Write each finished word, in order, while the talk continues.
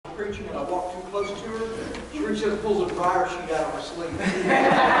preaching and I walked too close to her, she reaches up and pulls a dryer sheet out of her sleeve.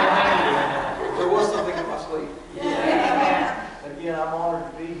 There was something in my sleeve. Again, I'm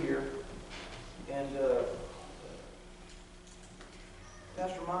honored to be here. And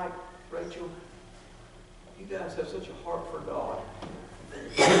Pastor Mike, Rachel, you guys have such a heart for God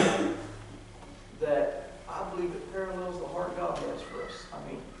that I believe it parallels the heart God has for us. I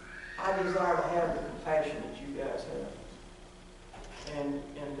mean, I desire to have the compassion that you guys have. And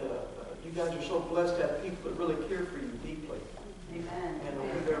you guys are so blessed to have people that really care for you deeply. Amen. And will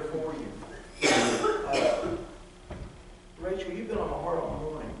be there for you. Rachel, you've been on my heart all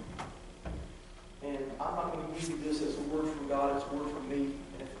morning. And I'm not going to give you this as a word from God, it's a word from me,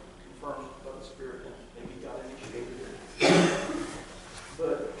 and if it confirms by the Spirit, and maybe God initiated it.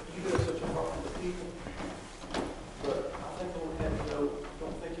 But you have such a heart for the people. But I think the Lord had to know,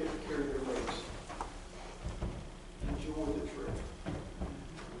 don't think you have to carry their weights. Enjoy the trip.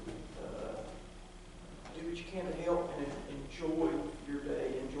 Do what you can to help and enjoy your day.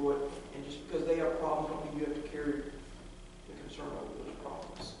 Enjoy it. And just because they have problems, don't mean you have to carry the concern over those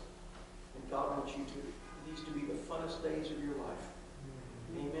problems. And God wants you to, these to be the funnest days of your life.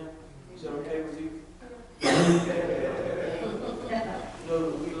 Amen? Is that okay with you? Know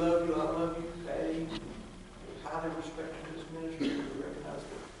that we love you, I love you, Patty. Highly respect this ministry. We recognize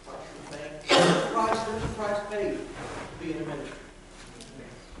the thing. There's a price paid to be in a ministry.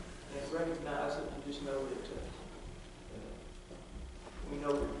 And recognize it and just know that we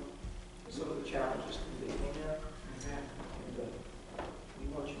know some of the challenges can be. Amen? And we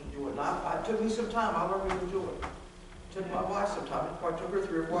want you to enjoy it. And it took me some time. I learned to enjoy it. It took my wife some time. It probably took her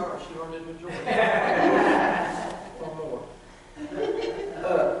 3 or 4 hours. She learned to enjoy it. One more.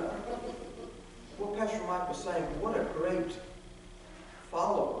 What Pastor Mike was saying, what a great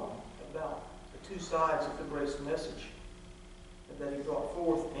follow-on about the two sides of the grace message that he brought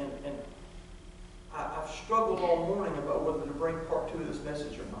forth. And I've struggled all morning about whether to bring part 2 of this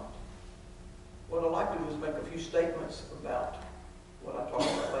message or not. What I'd like to do is make a few statements about what I talked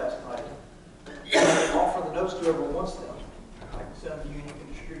about last night. I offer the notes to whoever wants them. I can send them to you and you can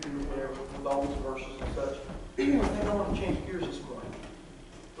distribute them whatever with all these verses and such. I think I want to change gears this morning.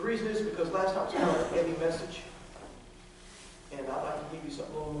 The reason is because last night was kind of a heavy message, and I'd like to give you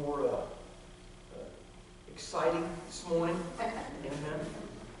something a little more exciting this morning. Amen.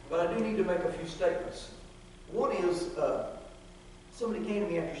 But I do need to make a few statements. One is, somebody came to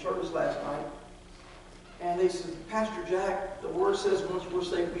me after service last night, and they said, Pastor Jack, the Word says once we're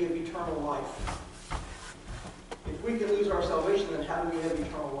saved, we have eternal life. If we can lose our salvation, then how do we have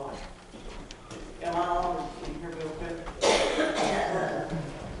eternal life? Am I on? Can you hear me okay?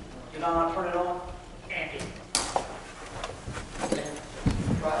 Did I not turn it on?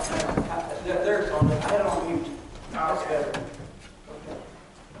 Right now. There it's on. I had it on mute. That's better. Okay.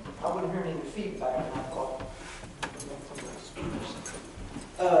 I wouldn't hear any feedback, and I thought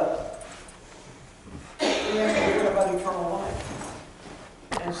we asked about eternal life.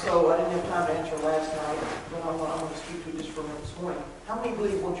 And so I didn't have time to answer last night, but I'm going to speak to you just for a minute this morning. How many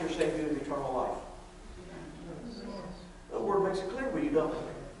believe once you're saved, you have eternal life? The Word makes it clear when you don't.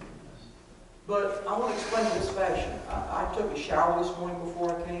 But I want to explain it this fashion. I took a shower this morning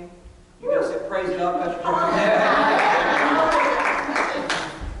before I came. You guys said, praise God, Pastor John.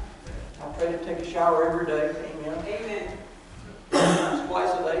 I try to take a shower every day. Amen. Amen. Sometimes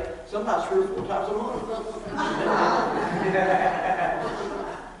twice a day. Sometimes 3 or 4 times a month.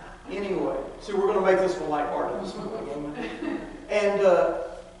 Anyway, so we're going to make this one lighthearted this morning. Amen. And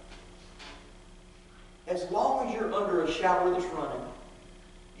as long as you're under a shower that's running,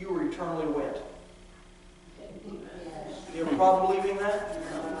 you are eternally wet. You have a problem believing that?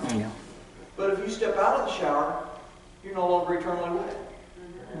 Yeah. But if you step out of the shower, you're no longer eternally wet.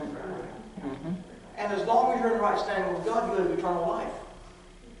 And as long as you're in right standing with God, you have eternal life.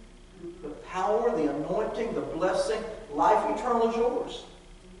 The power, the anointing, the blessing, life eternal is yours.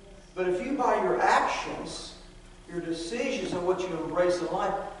 But if you, by your actions, your decisions, and what you embrace in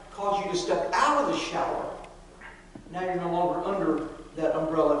life, cause you to step out of the shower, now you're no longer under that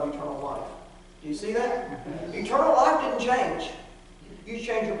umbrella of eternal life. Do you see that? Eternal life didn't change. You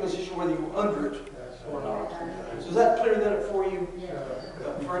change your position whether you're under it or not. So is that clear then for you?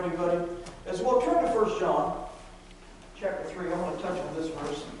 For anybody? As well, turn to 1 John chapter 3. I want to touch on this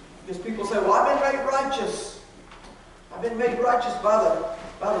verse. Because people say, well, I've been made righteous. I've been made righteous by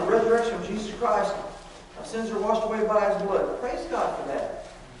the resurrection of Jesus Christ. My sins are washed away by His blood. Praise God for that.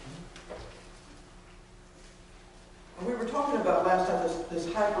 And we were talking about last time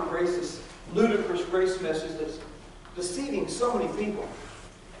this hyper-grace, this ludicrous grace message that's deceiving so many people.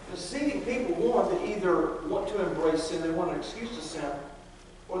 Deceiving people, one, that either want to embrace sin, they want an excuse to sin,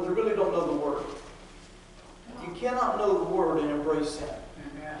 or they're know the Word and embrace sin.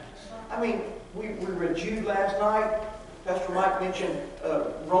 I mean, we read Jude last night. Pastor Mike mentioned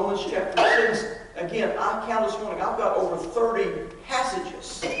Romans chapter 6. Again, I count this morning, I've got over 30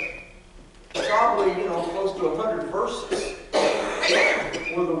 passages. Probably, close to 100 verses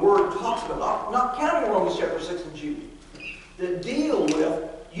where the Word talks about, not counting Romans chapter 6 and Jude, that deal with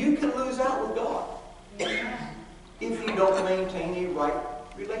you can lose out with God if you don't maintain a right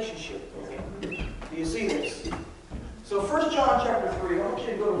relationship with Him. Do you see this? So 1 John chapter 3, I want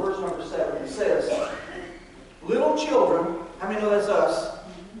you to go to verse number 7. It says, little children, how many know that's us?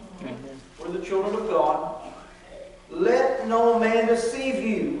 We're the children of God. Let no man deceive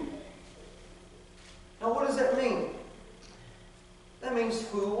you. Now what does that mean? That means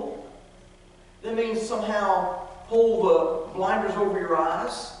fool. That means somehow pull the blinders over your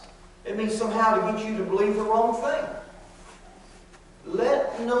eyes. It means somehow to get you to believe the wrong thing.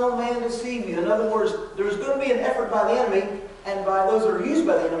 Let no man deceive you. In other words, there's going to be an effort by the enemy, and by those that are used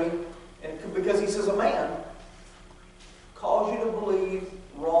by the enemy, and because he says a man, cause you to believe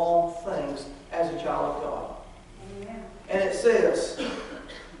wrong things as a child of God. Amen. And it says,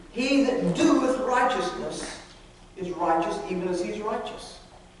 he that doeth righteousness is righteous even as he is righteous.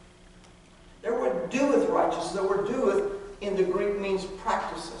 That word doeth righteousness, that word doeth in the Greek means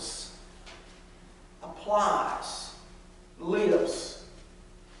practices, applies, lives.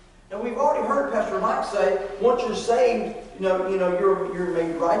 Now we've already heard Pastor Mike say, once you're saved, you're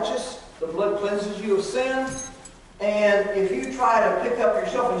made righteous. The blood cleanses you of sin. And if you try to pick up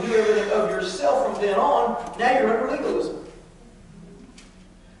yourself and do everything of yourself from then on, now you're under legalism.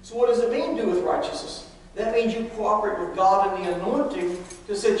 So what does it mean, do with righteousness? That means you cooperate with God in the anointing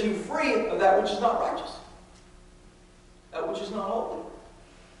to set you free of that which is not righteous. That which is not holy.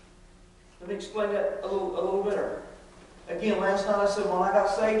 Let me explain that a little better. Again, last night I said when I got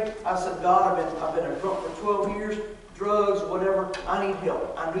saved, I said, God, I've been a drunk for 12 years, drugs, whatever. I need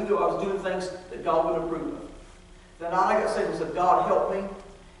help. I knew that I was doing things that God would approve of. Then I got saved and said, God, help me.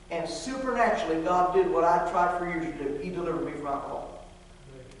 And supernaturally, God did what I tried for years to do. He delivered me from alcohol.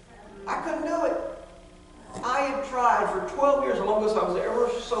 I couldn't do it. I had tried for 12 years. The longest I was ever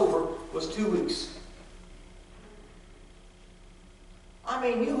sober was 2 weeks. I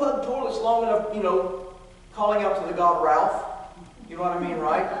mean, you hug toilets long enough, calling out to the God Ralph. You know what I mean,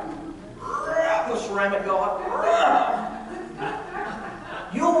 right? The ceramic God.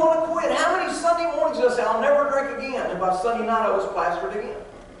 You'll want to quit. How many Sunday mornings did I say, I'll never drink again? And by Sunday night, I was plastered again.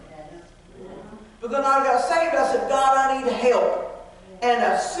 But then I got saved. I said, God, I need help. And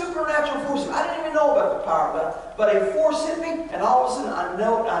a supernatural force, I didn't even know about the power of that, but a force hit me, and all of a sudden, I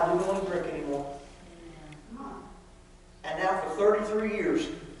know I didn't want to drink anymore. And now for 33 years,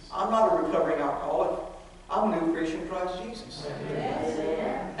 I'm not a recovering alcoholic. I'm a new creation in Christ Jesus.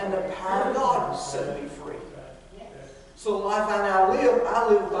 And the power of God set me free. So the life I now live, I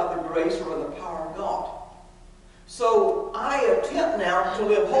live by the grace or by the power of God. So I attempt now to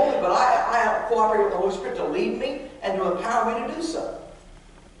live holy, but I cooperate with the Holy Spirit to lead me and to empower me to do so.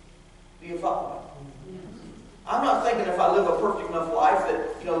 Do you follow me? I'm not thinking if I live a perfect enough life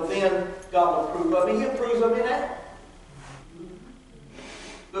that, then God will approve of me. He approves of me now.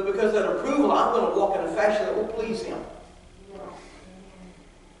 But because of that approval, I'm going to walk in a fashion that will please Him.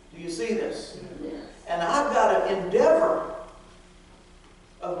 Do you see this? And I've got an endeavor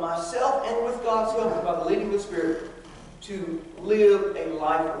of myself and with God's help and by the leading of the Spirit to live a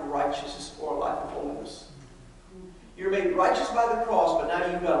life of righteousness or a life of holiness. You're made righteous by the cross, but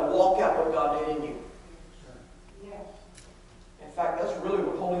now you've got to walk out what God did in you. In fact, that's really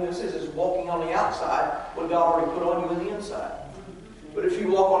what holiness is walking on the outside what God already put on you in the inside. But if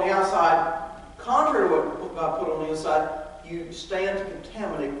you walk on the outside contrary to what God put on the inside, you stand to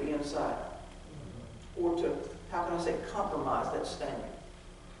contaminate the inside. Or to, how can I say, compromise that standing.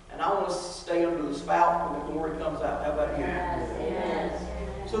 And I want to stay under the spout when the glory comes out. How about you? Yes.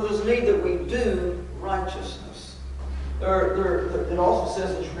 So there's a need that we do righteousness. It also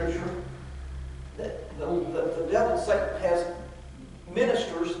says in Scripture that the devil, Satan, has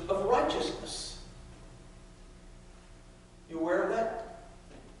ministers of righteousness. You aware of that?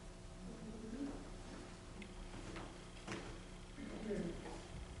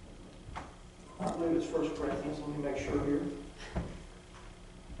 I believe it's 1 Corinthians. Let me make sure here.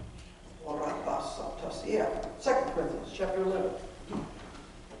 Yeah, 2 Corinthians chapter 11.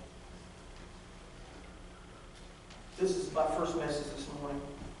 This is my first message this morning.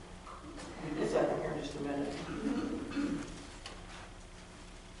 I'll be second here in just a minute.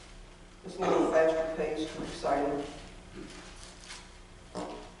 It's a little faster paced and exciting.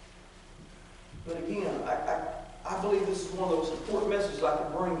 But again, I believe this is one of those important messages I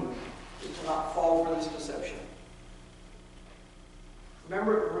can bring you, is to not fall for this deception.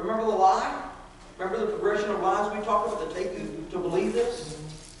 Remember the lie? Remember the progression of lies we talked about that take you to believe this?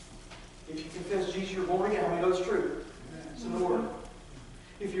 If you confess Jesus, you're born again. How many know it's true? It's in the Word.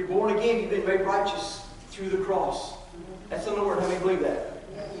 If you're born again, you've been made righteous through the cross. That's in the Word. How many believe that?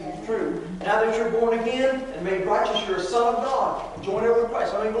 It's true. Now that you're born again and made righteous, you're a son of God. Join over with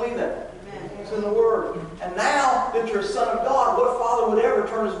Christ. How many believe that? It's in the Word. And now that you're a son of God, what father would ever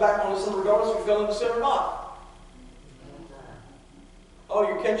turn his back on his son regardless if you fell into sin or not? Oh,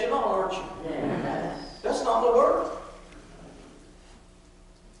 you're catching on, aren't you? That's not the Word.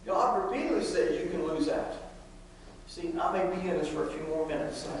 God repeatedly says you can lose that. See, I may be in this for a few more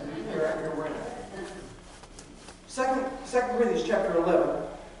minutes. Here we're in it. 2 Corinthians chapter 11.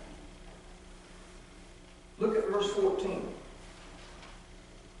 Look at verse 14.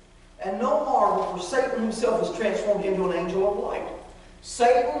 And no marvel, for Satan himself is transformed into an angel of light.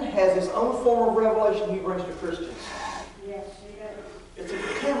 Satan has his own form of revelation he brings to Christians. Yes, it's a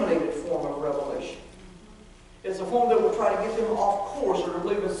contaminated form of revelation. It's a form that will try to get them off course or to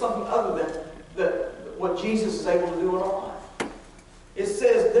believe in something other than what Jesus is able to do in our life. It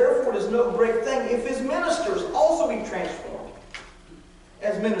says, therefore it is no great thing if his ministers also be transformed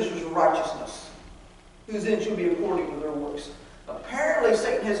as ministers of righteousness, whose end shall be according to their works. Apparently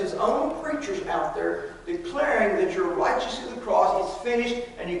Satan has his own preachers out there declaring that your righteousness through the cross is finished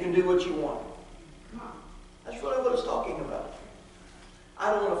and you can do what you want. That's really what it's talking about. I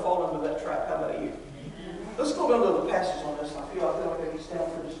don't want to fall into that trap. How about you? Let's go down to the passage on this. I feel like I can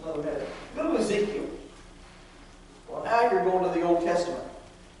stand for just another minute. Go to Ezekiel. Well, now you're going to the Old Testament.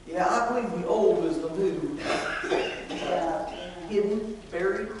 Yeah, I believe the Old is the New. Hidden,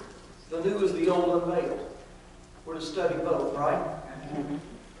 buried. The New is the Old unveiled. We're to study both, right?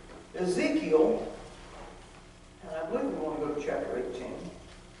 Ezekiel, and I believe we want to go to chapter 18.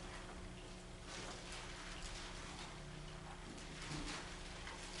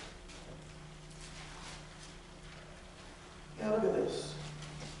 Now look at this.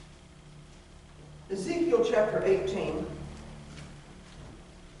 Ezekiel chapter 18.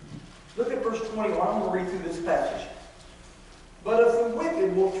 Look at verse 21. I'm going to read through this passage. But if the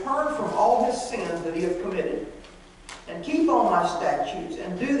wicked will turn from all his sins that he hath committed, and keep all my statutes,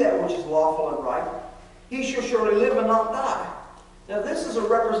 and do that which is lawful and right, he shall surely live and not die. Now this is a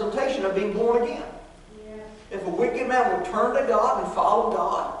representation of being born again. Yeah. If a wicked man will turn to God and follow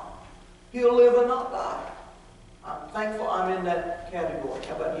God, he'll live and not die. I'm thankful I'm in that category.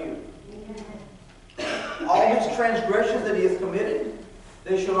 How about you? Yeah. All his transgressions that he hath committed,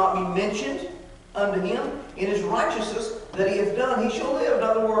 they shall not be mentioned unto him. In his righteousness that he hath done, he shall live. In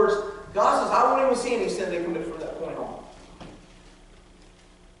other words, God says, I won't even see any sin they commit from that point on.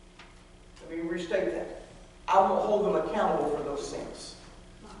 Let me restate that. I won't hold them accountable for those sins.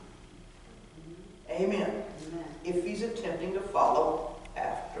 Amen. Amen. If he's attempting to follow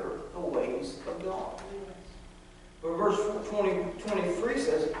after the ways of God. But verse 23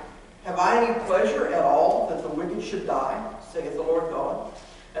 says, have I any pleasure at all that the wicked should die, saith the Lord God,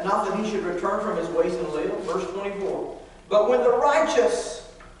 and not that he should return from his ways and live? Verse 24. But when the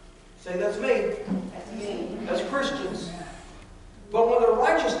righteous, say that's me. That's me. That's Christians. But when the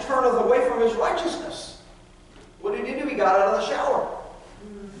righteous turneth away from his righteousness, what did he do? He got out of the shower.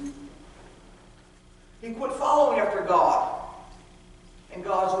 He quit following after God and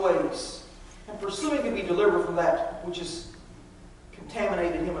God's ways and pursuing to be delivered from that which has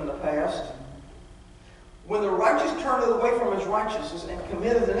contaminated him in the past. When the righteous turneth away from his righteousness and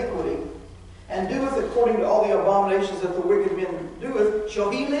committeth iniquity, and doeth according to all the abominations that the wicked man doeth, shall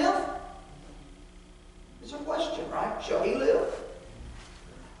he live? It's a question, right? Shall he live?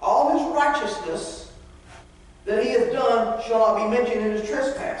 All his righteousness that he hath done shall not be mentioned in his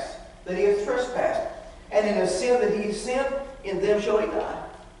trespass, that he hath trespassed. And in his sin that he hath sinned, in them shall he die.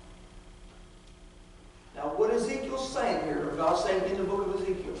 Now what Ezekiel's saying here, or God's saying in the book of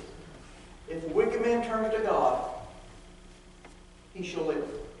Ezekiel, if a wicked man turns to God, he shall live.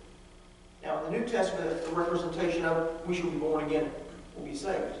 Now, in the New Testament, it's the representation of we shall be born again, will be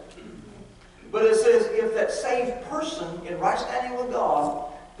saved. But it says if that saved person in right standing with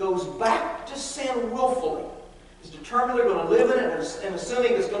God goes back to sin willfully, is determined they're going to live in it and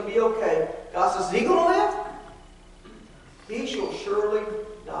assuming it's going to be okay, God says, is he going to live? He shall surely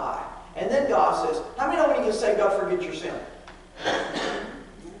die. And then God says, how many know when you get saved, God forgets your sin?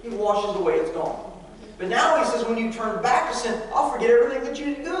 He washes away, it's gone. But now he says, when you turn back to sin, I'll forget everything that you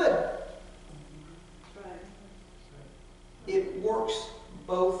did good. It works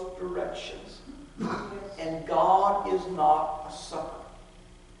both directions. And God is not a sucker.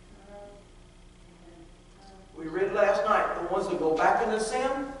 We read last night, the ones that go back into sin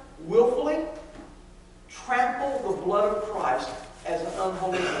willfully trample the blood of Christ as an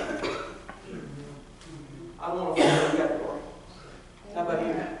unholy man. I don't want to fall in that category. How about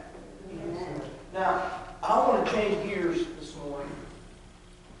you? Now, I want to change gears this morning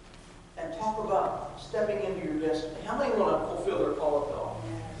and talk about stepping into your destiny. How many want to fulfill their call of God?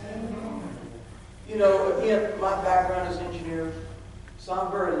 You know, again, my background is engineer, so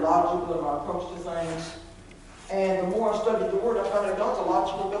I'm very logical in my approach to things. And the more I studied the Word, I found out God's a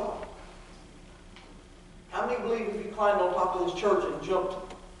logical God. How many believe if you climbed on top of this church and jumped,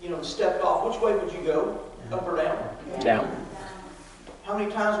 and stepped off, which way would you go? Up or down? Down. How many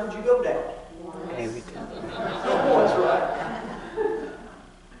times would you go down? Every time. That's right.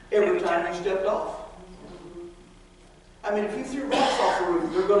 Every time you stepped off. I mean, if you threw rocks off the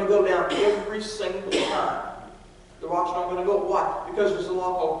roof, they're going to go down every single time. The rocks aren't going to go. Why? Because there's a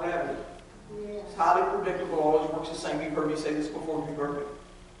law called gravity. It's highly predictable, always works the same. You've heard me say this before, be perfect.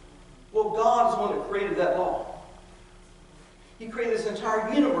 Well, God is the one that created that law. He created this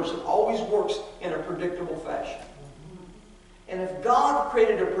entire universe that always works in a predictable fashion. And if God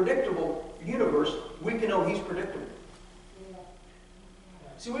created a predictable universe, we can know He's predictable.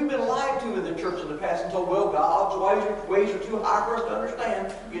 See, we've been lied to in the church in the past and told, well, God's ways are too high for us to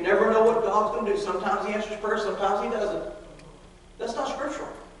understand. You never know what God's going to do. Sometimes He answers prayer, sometimes He doesn't. That's not scriptural.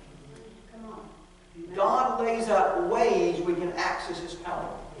 God lays out ways we can access His power.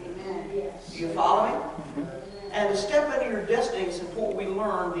 Amen. Yes. Do you follow me? And to step into your destiny, it's important we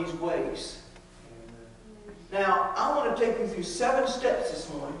learn these ways. Now, I want to take you through 7 steps this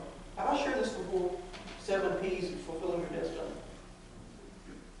morning. Have I shared this before? 7 P's of fulfilling your destiny.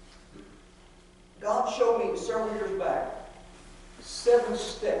 God showed me several years back 7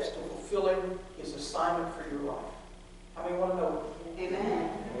 steps to fulfilling His assignment for your life. How many want to know it? Amen.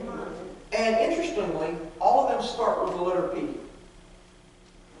 And interestingly, all of them start with the letter P.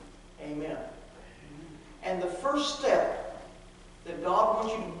 Amen. And the first step that God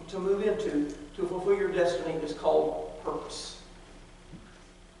wants you to move into to fulfill your destiny is called purpose.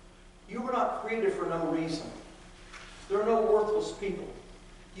 You were not created for no reason. There are no worthless people.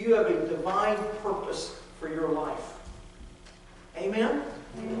 You have a divine purpose for your life. Amen?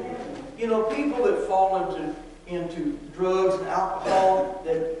 Amen. You know, people that fall into drugs and alcohol,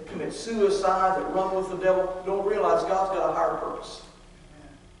 that commit suicide, that run with the devil, don't realize God's got a higher purpose.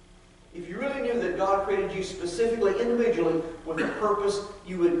 If you really knew that God created you specifically, individually, with a purpose,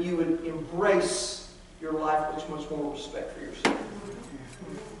 you would embrace your life with much more respect for yourself.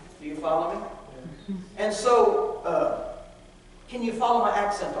 Do you follow me? And so, can you follow my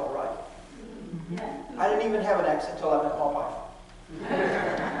accent all right? I didn't even have an accent until I met my wife.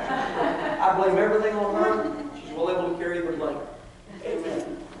 I blame everything on her. She's well able to carry the blame.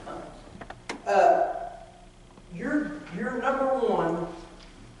 Amen. Your number one,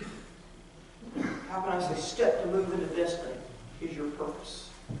 how can I say, step to move into destiny is your purpose.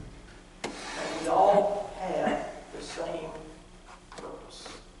 And we all have the same purpose.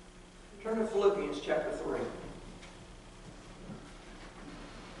 Turn to Philippians chapter 3.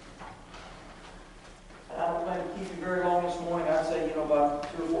 And I don't plan to keep you very long this morning. I'd say, by 2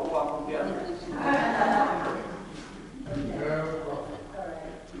 or 4 o'clock we'll be out here.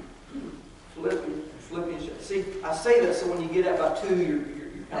 Philippians. See, I say that so when you get out by 2, you're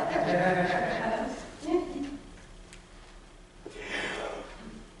kind of...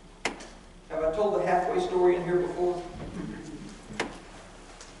 Have I told the halfway story in here before?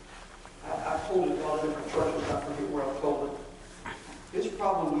 I've told it in a lot of different churches. I forget where I told it. It's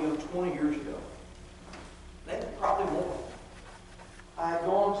probably 20 years ago. Maybe probably more. I had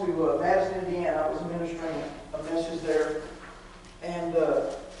gone to Madison, Indiana. I was ministering a message there. And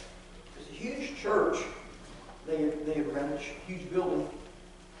it's a huge church. They had rented a huge building.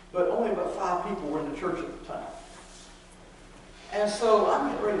 But only about 5 people were in the church at the time. And so I'm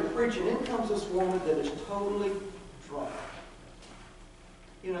getting ready to preach, and in comes this woman that is totally drunk.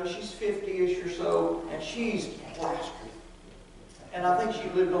 She's 50-ish or so, and she's plastered. And I think she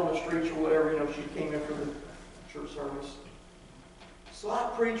lived on the streets or whatever. She came in for the church service. So I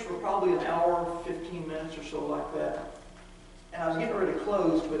preached for probably an hour, 15 minutes or so like that. And I was getting ready to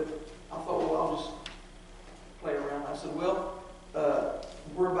close, but I thought, well, I'll just play around. I said, well,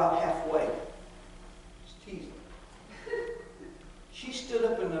 we're about halfway. Just teasing. She stood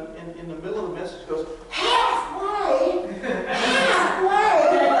up in the middle of the message and goes, halfway? Halfway?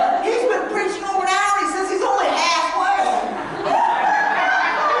 He's been preaching over an hour. He says he's only halfway.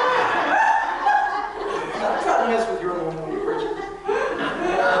 I'm trying to mess with your own when you're preaching.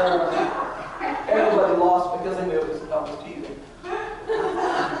 Everybody lost because they knew I was teasing.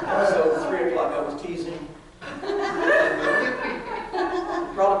 So at 3 o'clock I was teasing.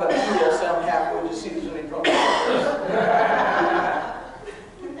 Probably about 2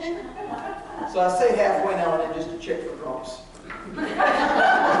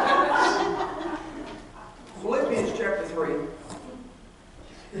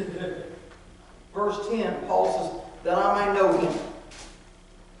 verse 10, Paul says, that I may know him.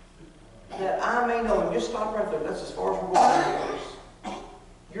 That I may know him. Just stop right there. That's as far as we're going with this.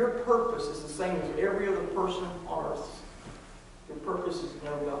 Your purpose is the same as every other person on earth. Your purpose is to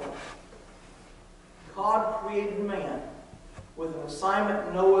know God. God created man with an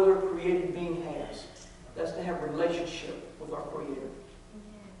assignment no other created being has. That's to have a relationship with our Creator.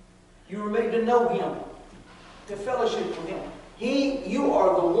 You were made to know Him, to fellowship with Him. You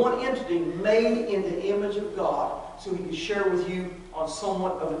are the one entity made in the image of God, so He can share with you on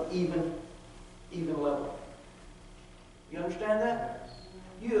somewhat of an even level. You understand that?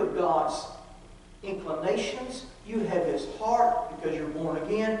 You have God's inclinations. You have His heart because you're born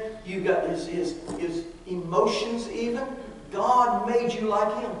again. You've got His emotions even. God made you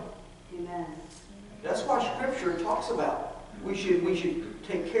like Him. Amen. That's why Scripture talks about we should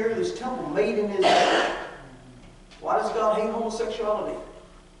take care of this temple made in His image. Why does God hate homosexuality?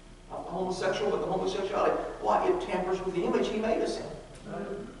 Not the homosexual, but the homosexuality. Why? It tampers with the image He made us in.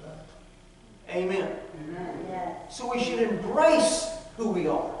 Amen. Amen. Yes. So we should embrace who we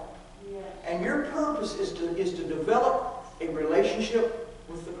are. Yes. And your purpose is to develop a relationship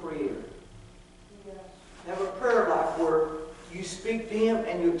with the Creator. Yes. Have a prayer life where you speak to Him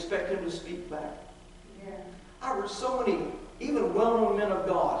and you expect Him to speak back. Yes. I read so many, even well-known men of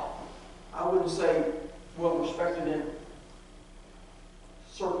God, I wouldn't say well-respected in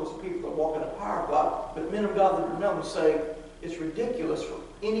circles of people that walk in the power of God, but men of God that are known say it's ridiculous for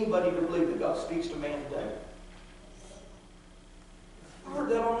anybody to believe that God speaks to man today. I heard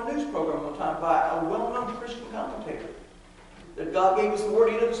that on a news program one time by a well-known Christian commentator, that God gave us the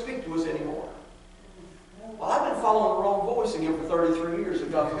Word, He doesn't speak to us anymore. Well, I've been following the wrong voice again for 33 years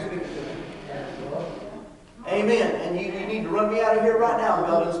that God's been speaking to me. Amen. And you need to run me out of here right now if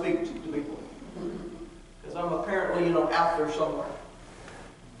God doesn't speak to people. Because I'm apparently, out there somewhere.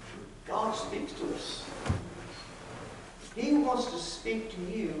 God speaks to us. He wants to speak to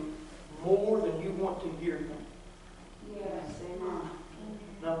you more than you want to hear Him. Yes. Amen.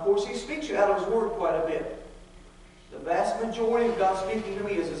 Now, of course, He speaks you out of His Word quite a bit. The vast majority of God speaking to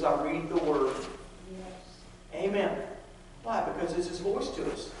me is as I read the Word. Yes. Amen. Why? Because it's His voice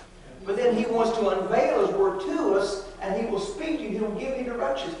to us. But then He wants to unveil His Word to us, and He will speak to you. He will give you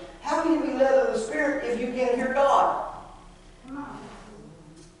directions. How can you be led of the Spirit if you can't hear God? Come on.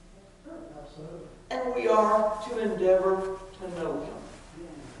 And we are to endeavor to know Him.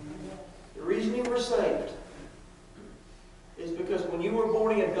 The reason you were saved is because when you were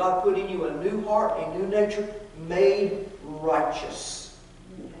born again, God put in you a new heart, a new nature, made righteous.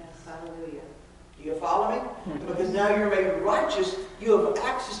 Yes. Hallelujah. Do you follow me? Because now you're made righteous, you have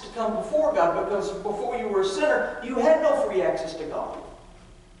access to come before God, because before you were a sinner, you had no free access to God.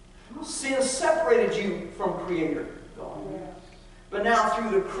 Sin separated you from Creator God. Yes. But now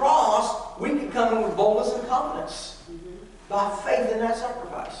through the cross, we can come in with boldness and confidence by faith in that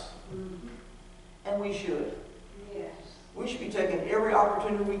sacrifice. And we should. Yes. We should be taking every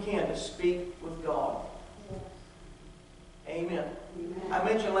opportunity we can to speak with God. Yes. Amen. Amen. I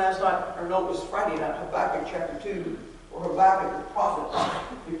mentioned last night, or no, it was Friday night, Habakkuk chapter 2, where Habakkuk the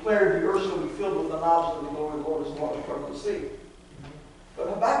prophet declared the earth shall be filled with the knowledge of the Lord is the water from the sea. But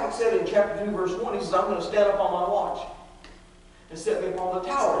Habakkuk said in chapter 2, verse 1, he says, I'm going to stand up on my watch and set me upon the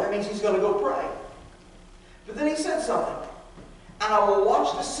tower. That means he's going to go pray. But then he said something. And I will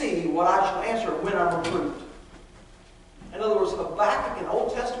watch to see what I shall answer when I'm reproved. In other words, Habakkuk, an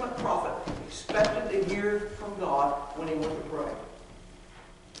Old Testament prophet, expected to hear from God when he went to pray.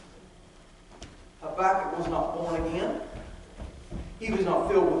 Habakkuk was not born again. He was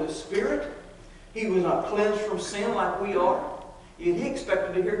not filled with His Spirit. He was not cleansed from sin like we are. Yet he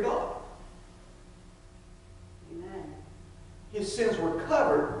expected to hear God. Amen. His sins were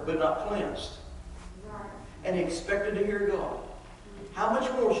covered, but not cleansed. Right. And he expected to hear God. How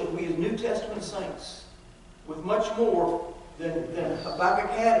much more should we as New Testament saints, with much more than Habakkuk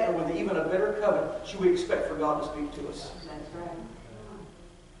had, and with even a better covenant, should we expect for God to speak to us? That's right.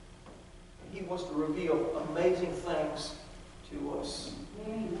 He wants to reveal amazing things to us.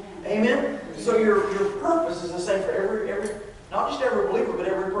 Amen. Amen? So your purpose is the same for every not just every believer, but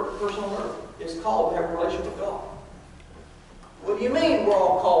every person on earth. It's called to have a relationship with God. What do you mean we're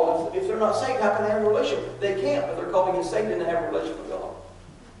all called? If they're not saved, how can they have a relationship? They can't, but they're called to get saved and to have a relationship with God.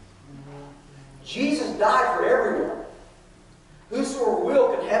 Jesus died for everyone. Whosoever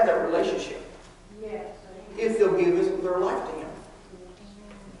will can have that relationship Yes. if they'll give their life to Him.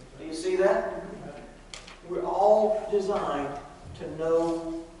 Do you see that? We're all designed to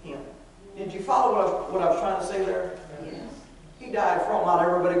know Him. Did you follow what I was trying to say there? Yes. He died for all. Not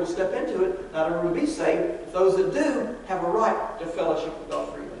everybody will step into it. Not everybody will be saved. But those that do have a right to fellowship with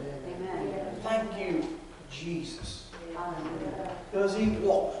God freely. Amen. Thank you. Jesus. Because He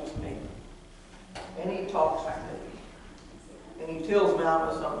walks with me. And He talks with me. And He tells me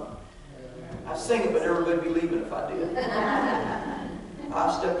I'm His own. I sing it, but everybody would be leaving if I did.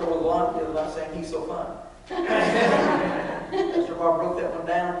 I stepped over the line the other night saying, He's so fun. Pastor Bob broke that one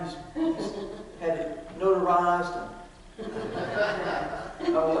down. He's had it notarized.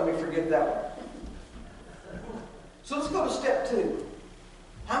 And oh, let me forget that one. So let's go to step 2.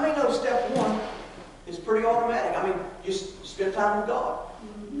 How many know step 1 is pretty automatic? I mean, just spend time with God.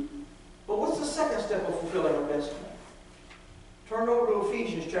 But what's the second step of fulfilling our destiny? Turn over to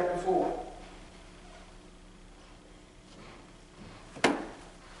Ephesians chapter 4.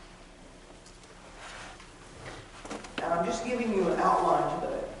 And I'm just giving you an outline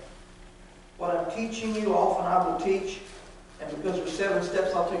today. What I'm teaching you, often I will teach, and because there's 7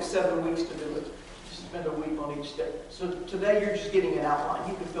 steps, I'll take 7 weeks to do it. Just spend a week on each step. So today you're just getting an outline.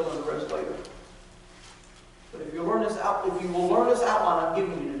 You can fill in the rest later. But if you learn this out, if you will learn this outline I'm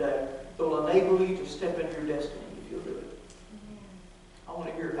giving you today, it will enable you to step into your destiny if you'll do it. I want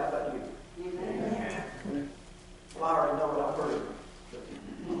to hear it. How about you? Amen. Well, I already know it. I've heard it. But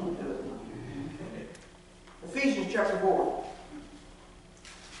I want to do it. Ephesians chapter 4.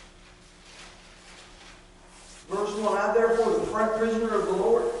 Verse 1, I therefore, the front prisoner of the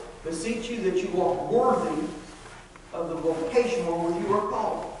Lord, beseech you that you walk worthy of the vocation wherewith you are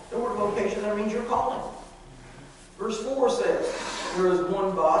called. The word vocation, that means your calling. Verse 4 says, there is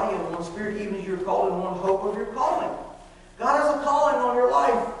one body and one spirit, even as you are called, and one hope of your calling. God has a calling on your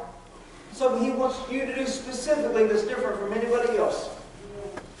life. Something He wants you to do specifically that's different from anybody else.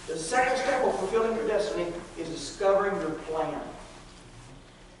 The second step of fulfilling your destiny is discovering your plan.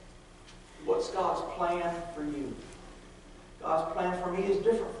 What's God's plan for you? God's plan for me is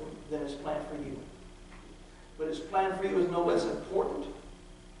different than His plan for you. But His plan for you is no less important,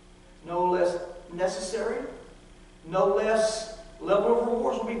 no less necessary, no less level of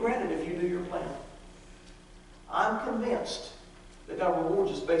rewards will be granted if you do your plan. I'm convinced that God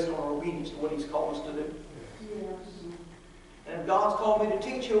rewards us based on our obedience to what He's called us to do. Yes. And if God's called me to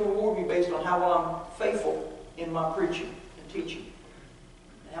teach, He'll reward me based on how well I'm faithful in my preaching and teaching.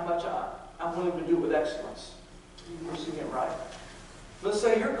 And how much I'm willing to do with excellence. Pursuing it right. Let's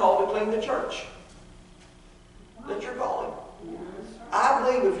say you're called to clean the church. That's your calling. I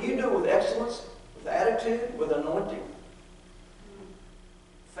believe if you do it with excellence, with attitude, with anointing,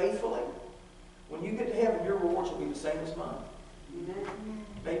 faithfully, when you get to heaven, your rewards will be the same as mine.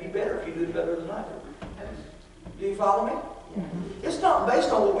 Maybe better if you do it better than I do. Do you follow me? It's not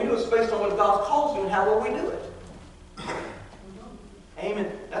based on what we do, it's based on what God calls you and how well we do it.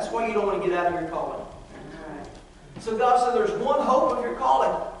 Amen. That's why you don't want to get out of your calling. So God said there's one hope of your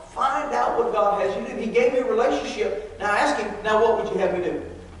calling. Find out what God has you do. He gave you a relationship. Now ask Him, now what would you have me do?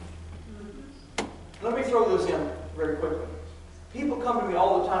 Let me throw this in very quickly. People come to me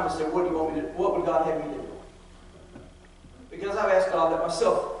all the time and say, what do you want me to do? What would God have me do? Because I've asked God that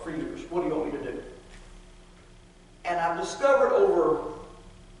myself for years. What do you want me to do? And I've discovered over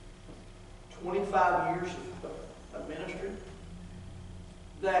 25 years of ministry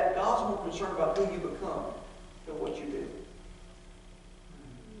that God's more concerned about who you become than what you do.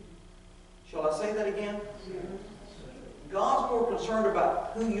 Shall I say that again? God's more concerned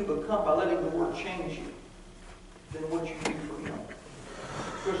about who you become by letting the Word change you than what you do for Him.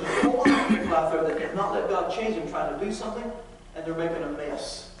 There's a whole lot of people out there that cannot let God change them trying to do something, and they're making a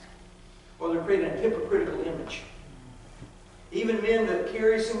mess. Or they're creating a hypocritical image. Even men that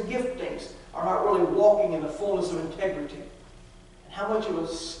carry some giftings are not really walking in the fullness of integrity. And how much of a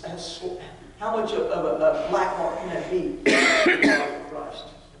black mark can that be in Christ?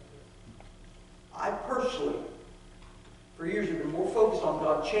 I personally, for years, have been more focused on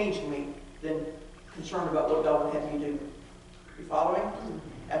God changing me than concerned about what God would have me do. You follow me?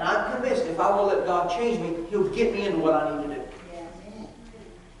 And I'm convinced if I will let God change me, He'll get me into what I need to do.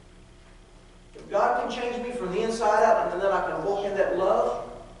 If God can change me from the inside out, and then I can walk in that love,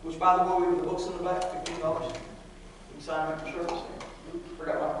 which, by the way, we have the books in the back, $15. You can sign them after service.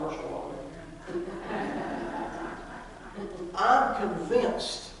 Forgot my commercial already. I'm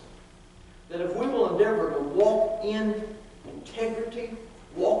convinced that if we will endeavor to walk in integrity,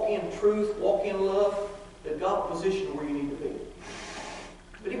 walk in truth, walk in love, that God will position you where you need to be.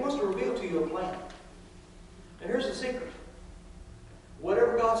 But He wants to reveal to you a plan. And here's the secret.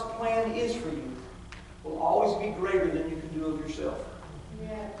 Whatever God's plan is for you will always be greater than you can do of yourself.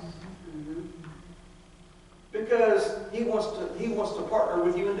 Yes. Because He wants to partner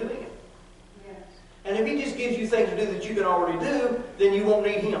with you in doing it. Yes. And if He just gives you things to do that you can already do, then you won't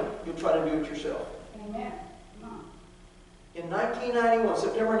need Him. You'll try to do it yourself. Amen. In 1991,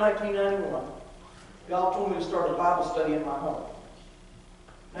 September 1991, God told me to start a Bible study in my home.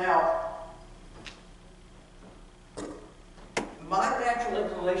 Now, my natural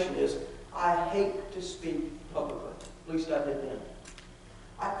inclination is I hate to speak publicly. At least I did then.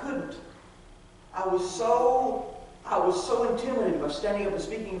 I couldn't. I was so intimidated by standing up and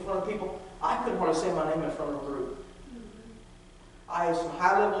speaking in front of people, I couldn't hardly say my name in front of a group. I had some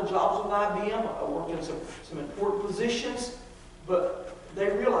high-level jobs with IBM. I worked in some important positions, but they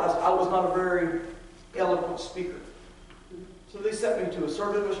realized I was not a very eloquent speaker. So they sent me to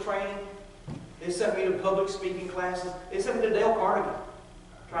assertiveness training. They sent me to public speaking classes. They sent me to Dale Carnegie,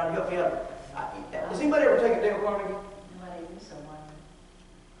 trying to help me out. Has anybody ever taken Dale Carnegie?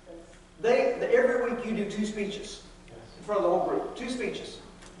 Every week you do 2 speeches in front of the whole group. 2 speeches.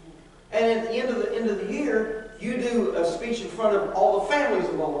 And at the end of the year, you do a speech in front of all the families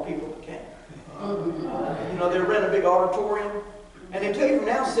of all the people that came. They rent a big auditorium. And they tell you from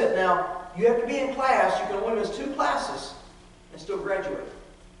the outset now, you have to be in class. You can only miss 2 classes and still graduate.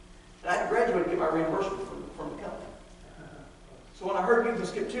 And I had to graduate to get my reimbursement from the company. So when I heard you can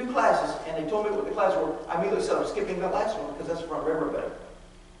skip 2 classes, and they told me what the classes were, I immediately said I'm skipping that last one because that's in front of everybody.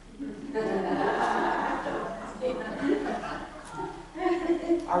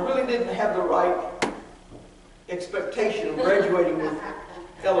 I really didn't have the right expectation of graduating with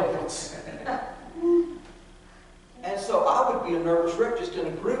eloquence. And so I would be a nervous wreck just in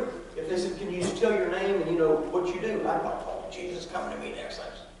a group. If they said, can you just tell your name and what you do? I'd be like, oh, Jesus is coming to me next.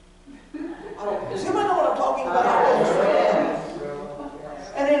 Does anybody know what I'm talking about?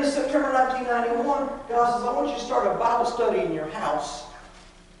 And then in September 1991, God says, I want you to start a Bible study in your house.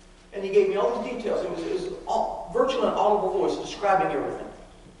 And He gave me all these details. It was virtually an audible voice describing everything.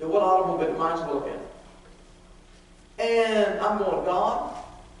 It wasn't audible, but mine's will have been. And I'm going, God,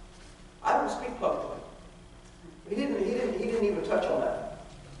 I don't speak publicly. He didn't even touch on that.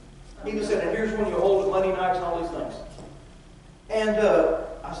 He just said, and here's when you hold Monday nights and all these things. And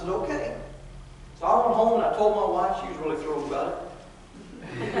I said, okay. So I went home and I told my wife. She was really thrilled about it.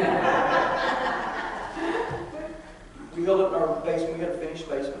 We held it in our basement. We had a finished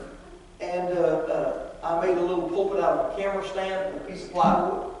basement. And I made a little pulpit out of a camera stand and a piece of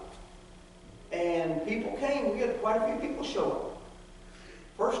plywood. And people came. We had quite a few people show up.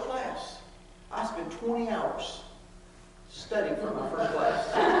 First class. I spent 20 hours studying for my first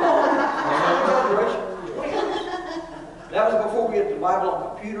class. 20 hours. That was before we had the Bible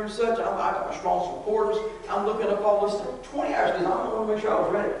on computer and such. I got my strong supporters. I'm looking up all this stuff. 20 hours because I want to make sure I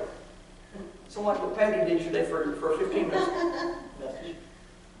was ready. So like what Patty did today for a 15 minutes message.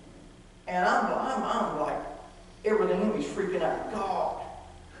 And I'm like, everything in me's freaking out. God,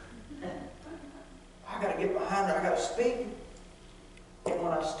 I got to get behind it. I got to speak. And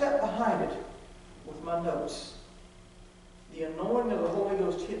when I stepped behind it with my notes, the anointing of the Holy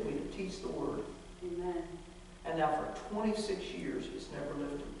Ghost hit me to teach the Word. Amen. And now for 26 years, it's never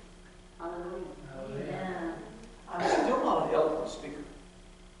lifted. Hallelujah. I'm still not an eloquent speaker.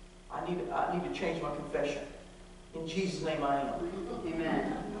 I need to change my confession. In Jesus' name I am.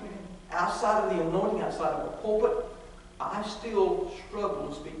 Amen. Outside of the anointing, outside of the pulpit, I still struggle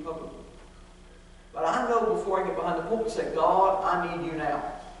to speak publicly. But I know before I get behind the pulpit, say, God, I need you now.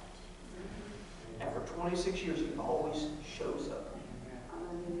 And for 26 years, He always shows up.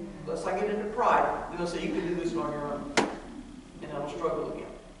 Unless I get into pride, then they'll say, you can do this on your own. And I'll struggle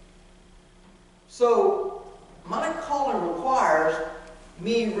again. So, my calling requires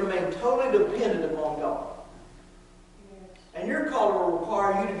me to remain totally dependent upon God. And your calling will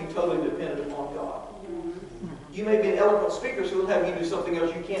require you to be totally dependent upon God. You may be an eloquent speaker, so it'll have you do something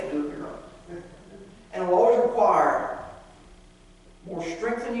else you can't do of your own. And it will always require more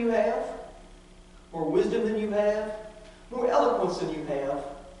strength than you have, more wisdom than you have, more eloquence than you have,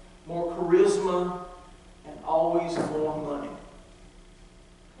 more charisma, and always more money.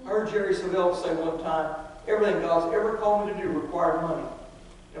 I heard Jerry Savelle say one time, everything God's ever called me to do required money.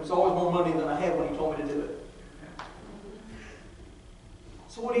 It was always more money than I had when He told me to do it.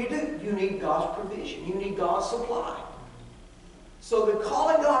 So what do? You need God's provision. You need God's supply. So the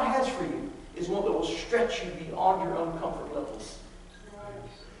calling God has for you is one that will stretch you beyond your own comfort levels.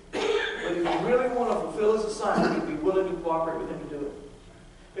 But if you really want to fulfill His assignment, you need to be willing to cooperate with Him to do it.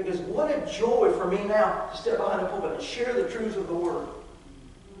 Because what a joy for me now to step behind the pulpit and share the truths of the Word.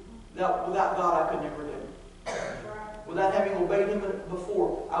 Without God, I could never do it. Without having obeyed Him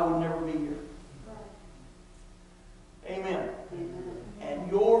before, I would never be here. Amen.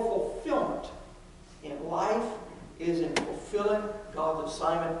 And your fulfillment in life is in fulfilling God's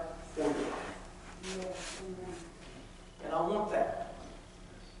assignment for you. And I want that.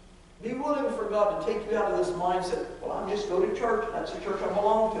 Be willing for God to take you out of this mindset, well, I'm just go to church. That's the church I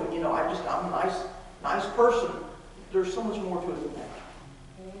belong to. I'm nice. nice person. There's so much more to it than that.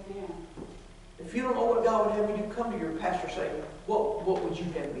 Amen. If you don't know what God would have you do, come to your pastor and say, what would you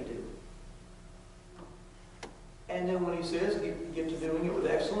have me do? And then when he says, get to doing it with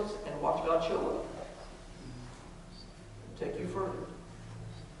excellence and watch God show up. Take you further.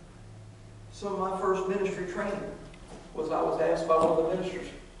 So my first ministry training was I was asked by one of the ministers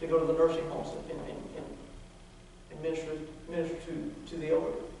to go to the nursing homes and minister to the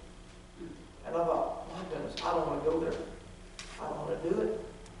elderly. And I thought, my goodness, I don't want to go there. I don't want to do it.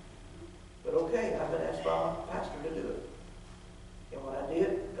 But okay, I've been asked by my pastor to do it. And when I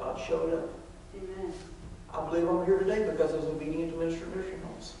did, God showed up. Amen. I believe I'm here today because I was obedient to minister in nursing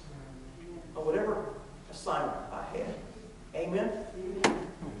homes. Or whatever assignment I had. Amen? Amen.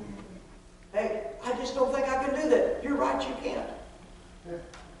 Hey, I just don't think I can do that. You're right, you can't.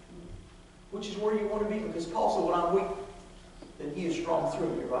 Which is where you want to be, because Paul said, when I'm weak, then he is strong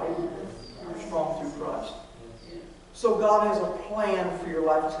through me, right? You're strong through Christ. So God has a plan for your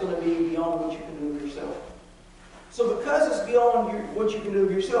life. It's going to be beyond what you can do of yourself. So because it's beyond what you can do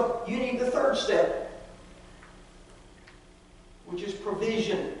of yourself, you need the third step, which is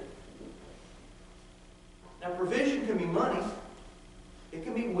provision. Now, provision can be money. It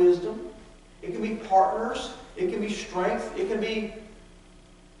can be wisdom. It can be partners. It can be strength. It can be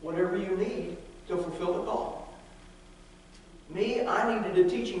whatever you need to fulfill the call. Me, I needed a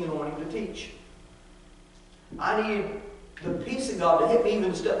teaching anointing to teach. I needed the peace of God to hit me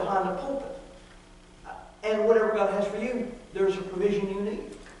even to step behind the pulpit. And whatever God has for you, there's a provision you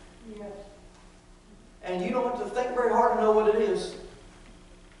need. Yes. And you don't have to think very hard to know what it is.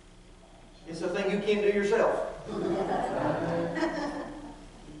 It's a thing you can't do yourself.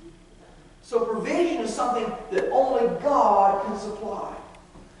 So provision is something that only God can supply.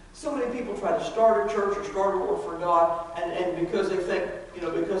 So many people try to start a church or start a work for God, and because they think,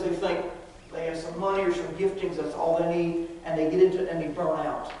 they have some money or some giftings, that's all they need, and they get into it and they burn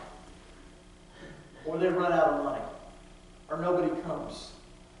out. Or they run out of money. Or nobody comes.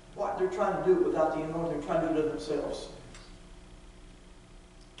 What? They're trying to do it without the anointing. They're trying to do it themselves.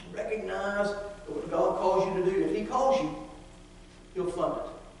 Recognize that what God calls you to do, if He calls you, He'll fund it.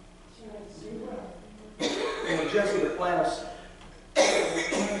 Jesse Duplantis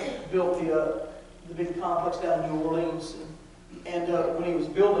built the big complex down in New Orleans, and when he was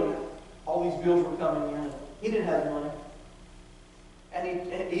building it, all these bills were coming in. And he didn't have the money,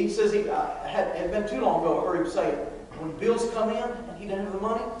 and he says it had been too long ago. I heard him say it. When bills come in and he doesn't have the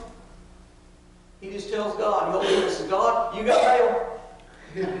money, he just tells God. He holds it and says, "God, you got mail."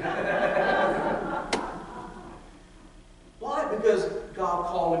 Why? Because God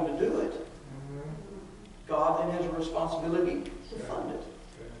called him to do it. God then has a responsibility to fund it.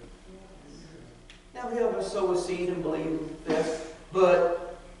 Now, we have to sow a seed and believe this,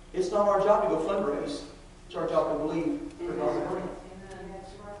 but it's not our job to go fundraise. It's our job to believe for God to bring it.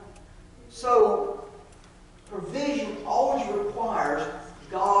 So, provision always requires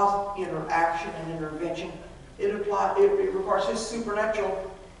God's interaction and intervention. It requires His supernatural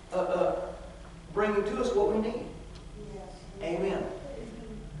bringing to us what we need. Amen.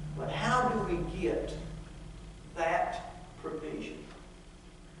 But how do we get that provision?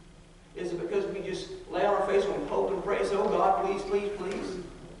 Is it because we just lay on our face and we hope and pray and say, "Oh God, please, please, please"?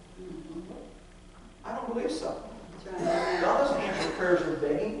 I don't believe so. God doesn't answer prayers of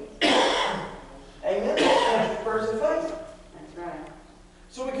begging. Amen. He answers prayers of faith. That's right.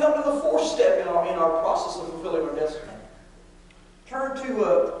 So we come to the fourth step in our process of fulfilling our destiny. Turn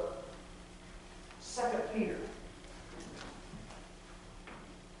to 2 Peter.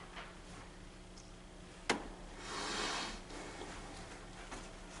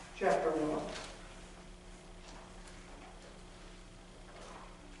 Chapter 1.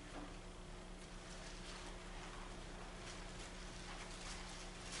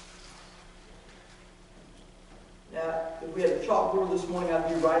 Now, if we had a chalkboard this morning, I'd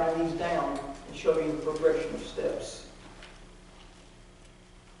be writing these down and showing you the progression of steps.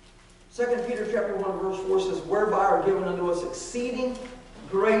 2 Peter chapter 1, verse 4 says, "Whereby are given unto us exceeding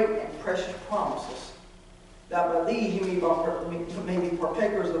great and precious promises, that by these you may be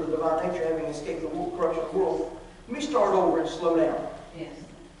partakers of the divine nature, having escaped the corruption of the world." Let me start over and slow down. Yes.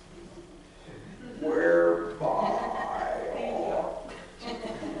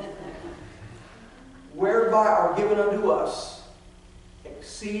 Whereby are given unto us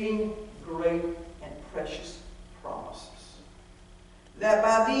exceeding great and precious promises. That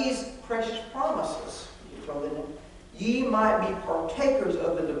by these precious promises, ye might be partakers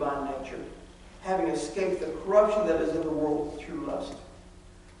of the divine nature, having escaped the corruption that is in the world through lust.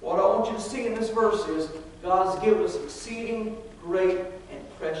 What I want you to see in this verse is God has given us exceeding great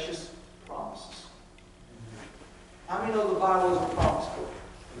and precious promises.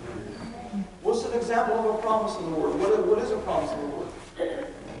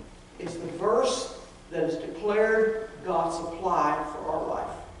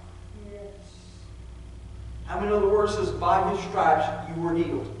 word says, by his stripes you were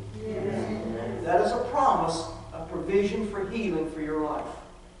healed. Yes. That is a promise, a provision for healing for your life.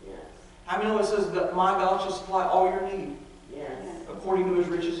 Yes. How many know it says that my God shall supply all your need Yes. according to his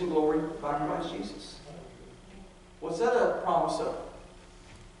riches and glory by Christ Jesus? What's that a promise of?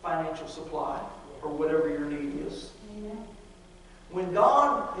 Financial supply, or whatever your need is. Amen. When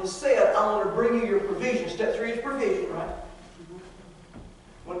God has said, I want to bring you your provision, step 3 is provision, right?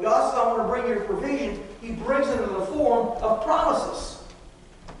 When God says, I want to bring you your provision, he brings it in the form of promises.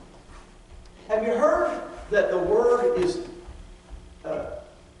 Have you heard that the word is the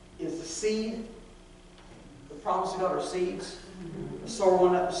seed? The promise of God are seeds. The sower will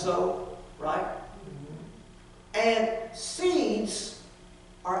not sow, right? And seeds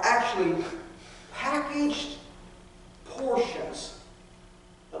are actually packaged portions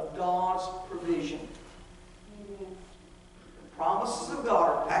of God's provision. Amen. The promises of God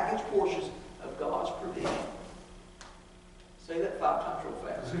are packaged portions of God's provision. Say that 5 times real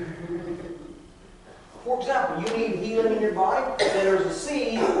fast. For example, you need healing in your body, then there's a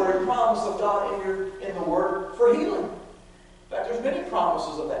seed or a promise of God in the Word for healing. In fact, there's many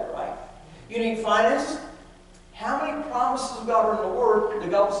promises of that, right? You need finances. How many promises of God are in the Word that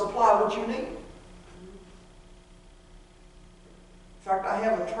God will supply what you need? In fact, I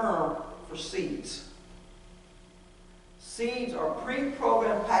have a term for seeds. Seeds are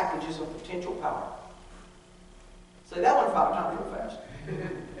pre-programmed packages of potential power. Say that one 5 times real fast.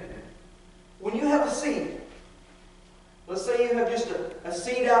 When you have a seed, let's say you have just a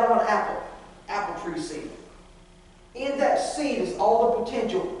seed out of an apple tree seed. In that seed is all the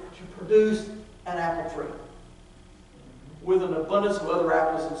potential to produce an apple tree with an abundance of other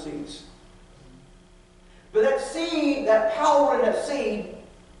apples and seeds. But that seed, that power in that seed,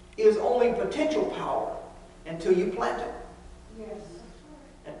 is only potential power until you plant it. Yes.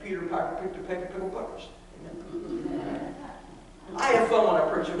 And Peter Piper picked a peck of pickled peppers. Amen. I have fun when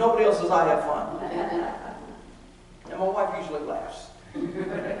I preach. If nobody else says I have fun. And my wife usually laughs.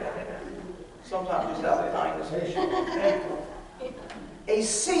 Sometimes just out of kindness. A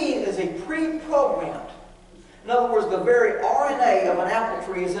seed is a pre-programmed. In other words, the very RNA of an apple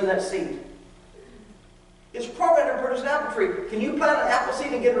tree is in that seed. It's programmed to produce an apple tree. Can you plant an apple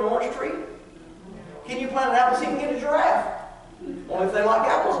seed and get an orange tree? Can you plant an apple seed and get a giraffe? Only if they like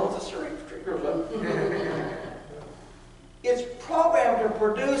apples once the tree grows up. It's programmed to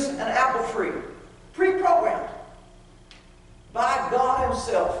produce an apple tree. Pre-programmed. By God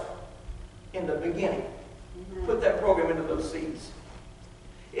himself in the beginning. Put that program into those seeds.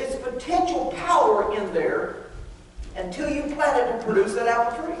 It's potential power in there until you plant it to produce that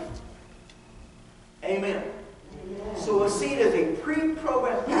apple tree. Amen. So a seed is a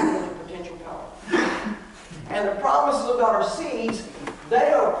pre-programmed package of potential power. And the promises of God are seeds.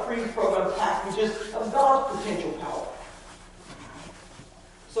 They are pre-programmed packages of God's potential power.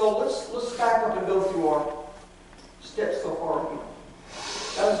 So let's back up and go through our steps so far again.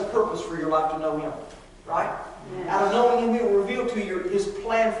 That is the purpose for your life, to know him. Right? Out of knowing him, he will reveal to you his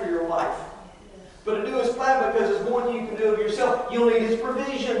plan for your life. But to do his plan, because there's more than you can do of yourself, you'll need his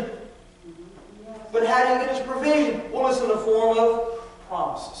provision. But how do you get his provision? Well, it's in the form of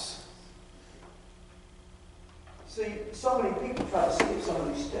promises. See, so many people try to skip some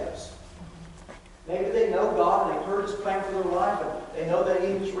of these steps. Maybe they know God and they've heard his plan for their life and they know they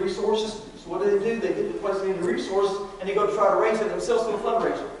need his resources. So what do? They get to the place they need the resources and they go to try to raise it themselves through a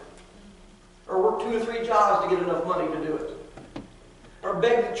fundraiser. Or work 2 or 3 jobs to get enough money to do it. Or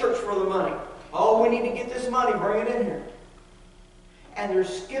beg the church for the money. Oh, we need to get this money, bring it in here. And they're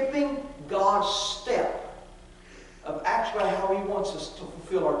skipping God's step of actually how he wants us to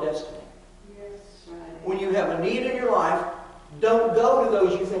fulfill our destiny. Yes. Right. When you have a need in your life, don't go to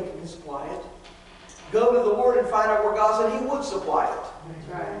those you think can supply it. Go to the Word and find out where God said he would supply it.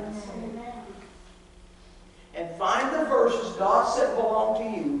 That's right. Amen. And find the verses God said belong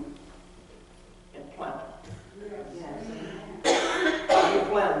to you and plant them. Yes. How do you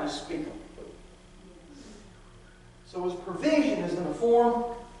plant them? You speak them. So his provision is in the form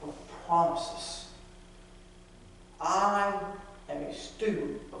of promises. I am a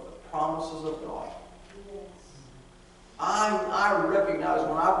student of the promises of God. Yes. I recognize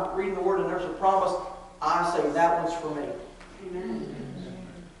when I'm reading the Word and there's a promise, I say that one's for me. Amen.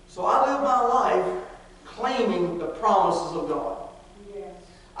 So I live my life claiming the promises of God. Yes.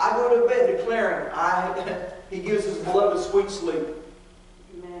 I go to bed declaring he gives his beloved sweet sleep.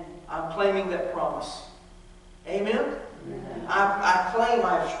 Amen. I'm claiming that promise. Amen? Amen. I claim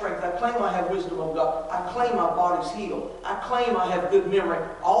I have strength. I claim I have wisdom of God. I claim my body's healed. I claim I have good memory.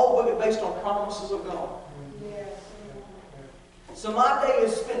 All based on promises of God. Yes. So my day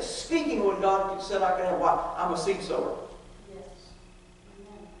is spent speaking what God said I can have. Why? I'm a seed sower. Yes.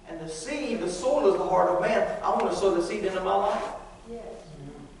 And the seed, the soil is the heart of man. I want to sow the seed into my life. Yes.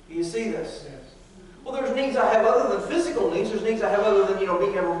 Do you see this? Yes. Well, there's needs I have other than physical needs. There's needs I have other than, being able to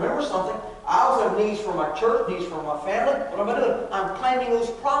remember something. I also have needs for my church, needs for my family. What am I doing? I'm claiming those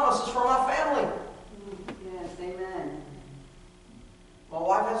promises for my family. Yes, amen. My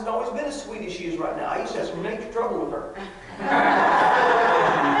wife hasn't always been as sweet as she is right now. I used to have some major trouble with her.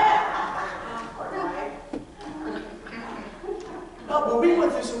 No, but we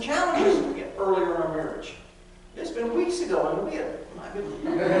went through some challenges earlier in our marriage. It's been weeks ago, and it'll be my goodness.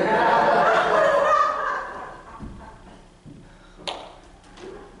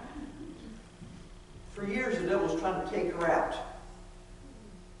 For years, the devil was trying to take her out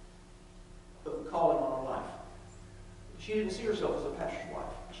of the calling on her life. She didn't see herself as a pastor's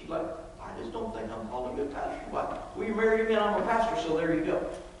wife. She's like, I just don't think I'm called to be a pastor's wife. Well, you're married to me and I'm a pastor, so there you go.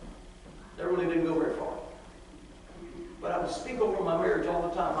 That really didn't go very far. But I would speak over my marriage all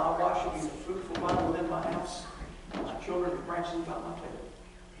the time. My wife should be the fruitful vine within my house. My children are branches about my table.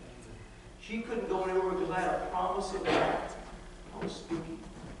 She couldn't go anywhere because I had a promise of God. I was speaking.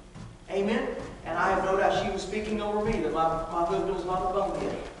 Amen? And I have no doubt she was speaking over me that my husband is not a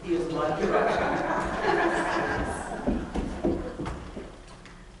bumpkin. He is the mighty Christ.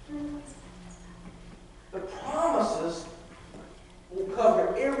 The promises will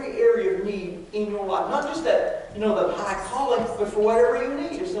cover every area of need in your life. Not just that, the high calling, but for whatever you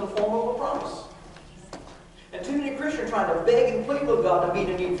need. It's in the form of a promise. And too many Christians are trying to beg and plead with God to meet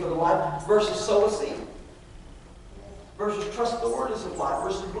a need for the life versus sow a seed. Versus trust the word as supply,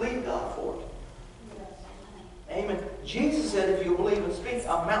 versus believe God for it. Amen. Jesus said if you believe and speak,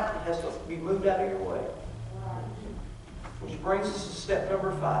 a mountain has to be moved out of your way. Which brings us to step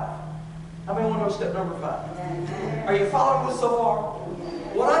number 5. How many want to know step number 5? Are you following this so far?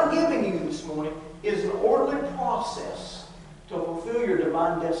 What I'm giving you this morning is an orderly process to fulfill your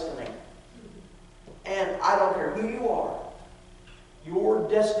divine destiny. And I don't care who you are, your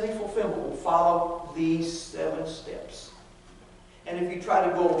destiny fulfillment will follow these 7 steps. And if you try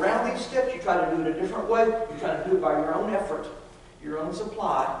to go around these steps, you try to do it a different way, you try to do it by your own effort, your own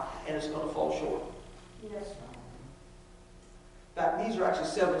supply, and it's going to fall short. Yes. In fact, these are actually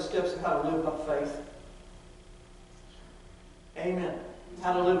 7 steps of how to live by faith. Amen.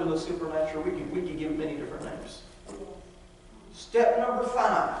 How to live in the supernatural. We could give many different names. Step number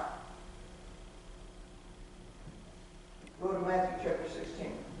 5. Go to Matthew chapter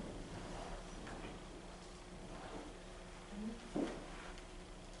 16.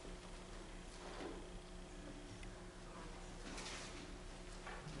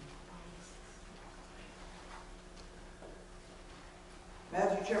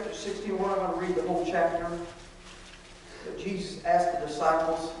 Matthew chapter 16, we're not going to read the whole chapter. But Jesus asked the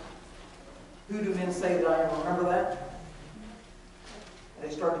disciples, who do men say that I am? Remember that? And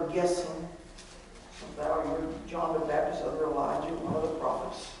they started guessing. Thou, you're John the Baptist, other Elijah, one of the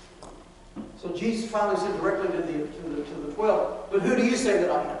prophets. So Jesus finally said directly to the 12, but who do you say that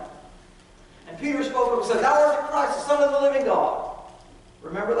I am? And Peter spoke up and said, Thou art the Christ, the Son of the living God.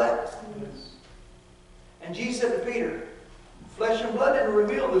 Remember that? Yes. And Jesus said to Peter, flesh and blood didn't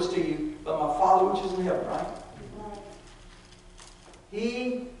reveal this to you, but my Father which is in heaven, right?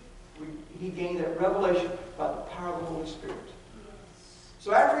 He gained that revelation by the power of the Holy Spirit.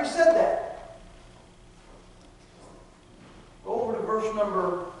 So after he said that, go over to verse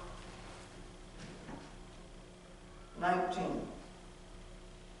number 19.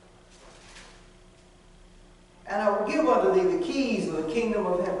 And I will give unto thee the keys of the kingdom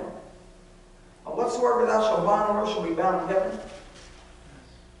of heaven. And whatsoever thou shalt bind on earth shall be bound in heaven.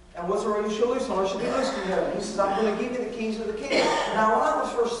 And whatsoever you shall loose on earth shall be loosed in heaven. He says, I'm going to give you the keys of the kingdom. Now, when I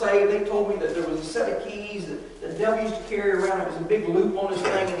was first saved, they told me that there was a set of keys that the devil used to carry around. It was a big loop on his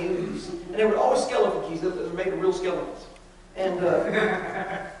thing, and they were always skeleton keys. They were made of real skeletons. And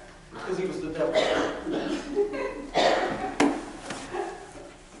because he was the devil.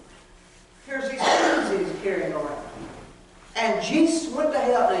 Here's these keys that he's carrying around. And Jesus went to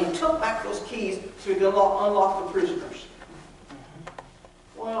hell and he took back those keys so he could unlock the prisoners.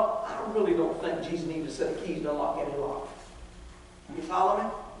 Well, I really don't think Jesus needed a set of keys to unlock any lock. You follow me?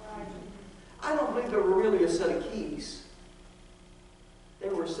 I don't believe there were really a set of keys. They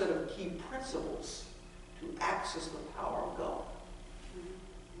were a set of key principles to access the power of God.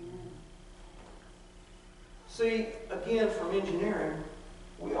 See, again, from engineering,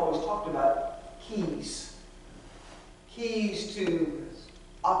 we always talked about keys. Keys to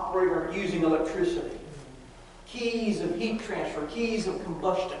operate or using electricity. Keys of heat transfer. Keys of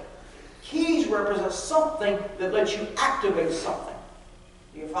combustion. Keys represent something that lets you activate something.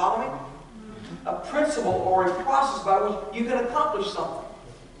 Do you follow me? A principle or a process by which you can accomplish something.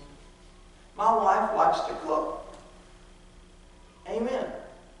 My wife likes to cook. Amen.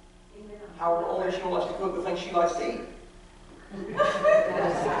 However, only she likes to cook the things she likes to eat.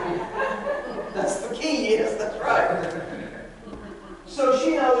 That's the key, yes, that's right. So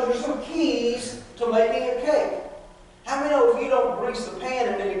she knows there's some keys to making a cake. How many know if you don't grease the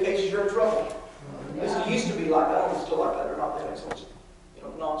pan in many cases, you're in trouble? It used to be like that. I don't know if it's still like that or not. They make so much,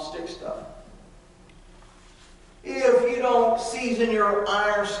 non-stick stuff. If you don't season your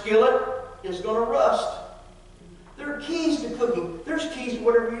iron skillet, it's going to rust. There are keys to cooking. There's keys to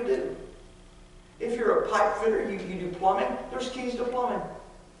whatever you do. If you're a pipe fitter, you do plumbing, there's keys to plumbing.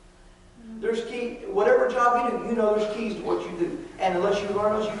 There's key, whatever job you do, there's keys to what you do. And unless you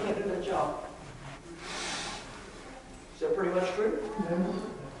learn those, you can't do that job. Is that pretty much true?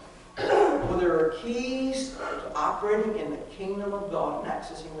 Well, there are keys to operating in the kingdom of God and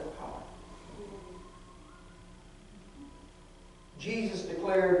accessing that power. Jesus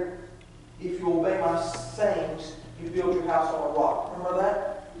declared, if you obey my sayings, you build your house on a rock. Remember that?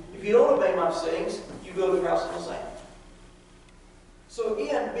 If you don't obey my sayings, you build your house on the sand. So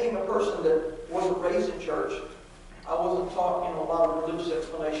again, being a person that wasn't raised in church, I wasn't taught a lot of religious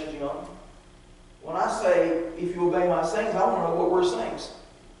explanations young. When I say, if you obey my sayings, I want to know what were sayings.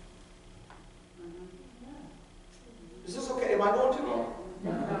 Is this okay? Am I going too long?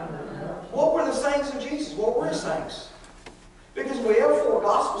 What were the sayings of Jesus? What were his sayings? Because we have 4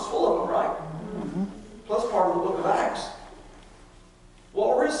 Gospels full of them, right? Plus part of the book of Acts.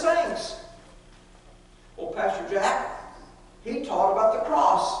 What were his sayings? Well, Pastor Jack, he taught about the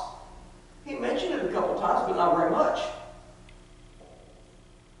cross. He mentioned it a couple times, but not very much.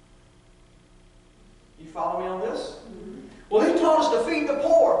 You follow me on this? Well, he taught us to feed the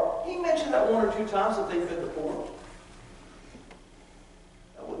poor. He mentioned that 1 or 2 times that they fed the poor.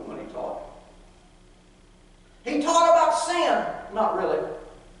 That wasn't what he taught. He taught about sin. Not really.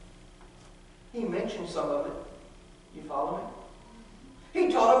 He mentioned some of it. You follow me?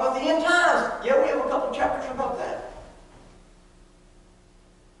 He taught about the end times. Yeah, we have a couple chapters about that.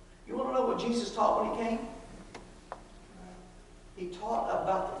 You want to know what Jesus taught when he came? He taught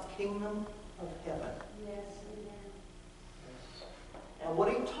about the kingdom of heaven. Yes, and what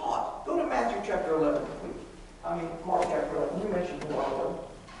he taught. Go to Matthew chapter 11. Mark chapter 11. You mentioned it a while ago.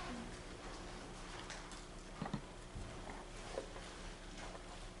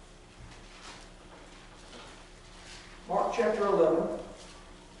 Mark chapter 11,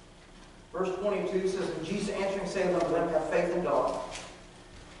 verse 22 says, and Jesus answering saith unto them, have faith in God.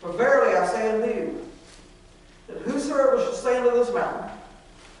 For verily I say unto you, that whosoever shall say unto this mountain,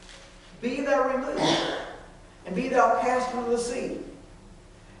 be thou removed, and be thou cast into the sea,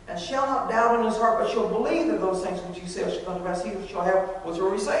 and shall not doubt in his heart, but shall believe that those things which he saith shall come to pass, he shall have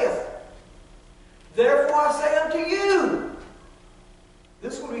whatsoever he saith. Therefore I say unto you,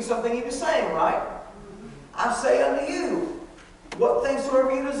 this would be something he was saying, right? I say unto you, what things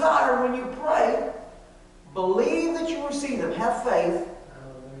soever you desire when you pray, believe that you receive them. Have faith.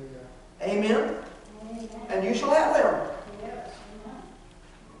 Amen. And you shall have them.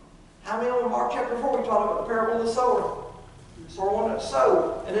 How many know in Mark chapter 4 we talked about the parable of the sower? The sower wanted to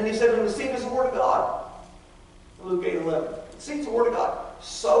sow. And then he said, when the seed is the word of God. Luke 8:11. The seed is the word of God.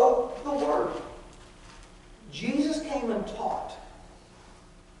 Sow the word. Jesus came and taught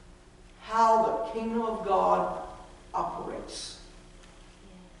how the kingdom of God operates.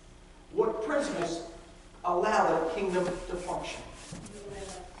 What principles allow the kingdom to function.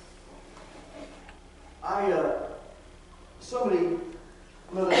 Somebody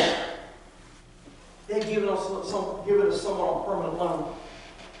they had given us someone on permanent loan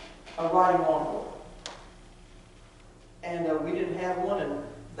a riding lawnmower. And we didn't have one, and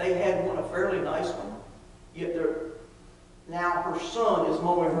they had one, a fairly nice one. Yet now her son is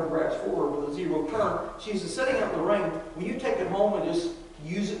mowing her grass for her with a zero turn. She's sitting out in the rain. Will you take it home and just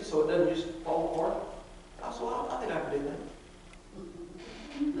use it so it doesn't just fall apart? I said, well, I think I can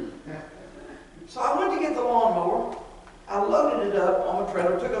do that. So I went to get the lawnmower. I loaded it up on my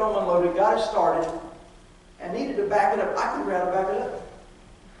trailer, took it home unloaded, got it started, and needed to back it up. I couldn't how to back it up.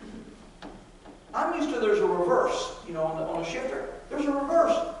 I'm used to there's a reverse, on a shifter. There's a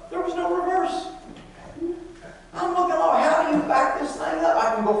reverse. There was no reverse. I'm looking, how do you back this thing up?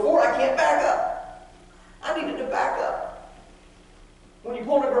 I can go forward, I can't back up. I needed to back up. When you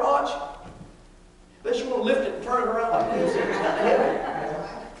pull in the garage, unless you want to lift it and turn it around like this, it's kind of heavy.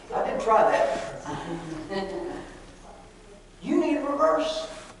 I did try that. You need a reverse.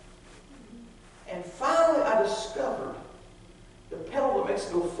 And finally I discovered the pedal that makes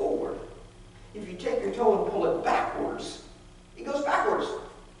it go forward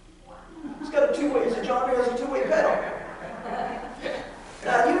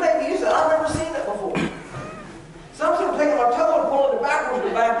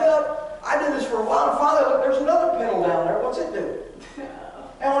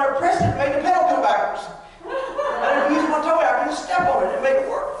And when I pressed it, it made the pedal come backwards. I didn't use my toe, I could just step on it and it made it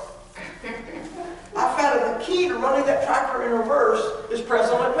work. I found that the key to running that tractor in reverse is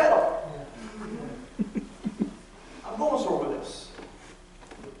press on the pedal. I'm going somewhere with this.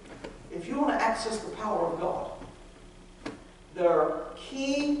 If you want to access the power of God, there are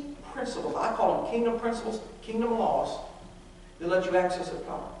key principles, I call them kingdom principles, kingdom laws, that let you access that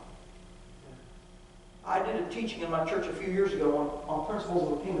power. I did a teaching in my church a few years ago on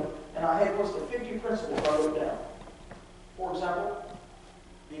principles of the kingdom, and I had close to 50 principles I wrote down. For example,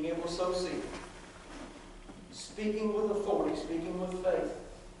 being able to sow seed, speaking with authority, speaking with faith,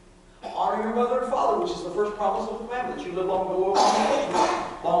 honor your mother and father, which is the first promise of the commandment, that you live long and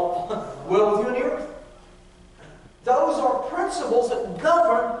go well with you in the earth. Those are principles that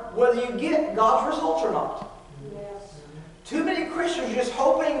govern whether you get God's results or not. Yes. Too many Christians are just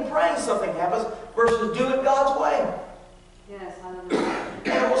hoping and praying something happens versus do it God's way. Yes, hallelujah. And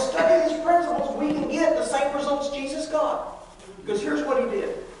if we'll study these principles, we can get the same results Jesus got. Because here's what he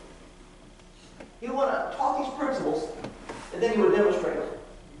did. He taught these principles, and then he would demonstrate them.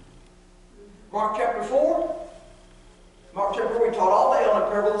 Mark chapter 4. Mark chapter 4, he taught all day on the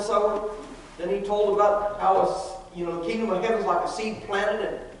parable of the sower. Then he told about how the kingdom of heaven is like a seed planted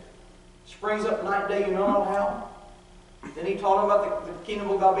and springs up night and day, you know how. Then he taught them about the kingdom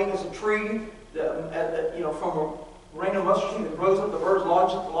of God being as a tree, from a grain of mustard seed that grows up, the birds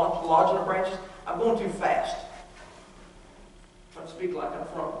lodge in the branches. I'm going too fast. I'm trying to speak like I'm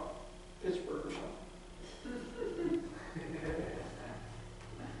from Pittsburgh or something.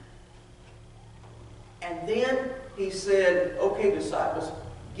 And then he said, okay, disciples,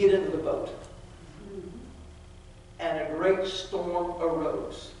 get into the boat. And a great storm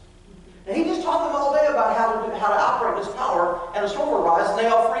arose. And he just taught them all day about how to operate this power, and a storm will rise, and they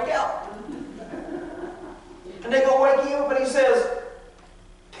all freak out. And they go wake him up, and he says,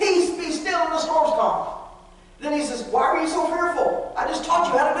 peace, be still, and the storm's calm. Then he says, why are you so fearful? I just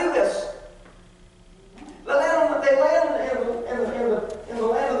taught you how to do this. They land in the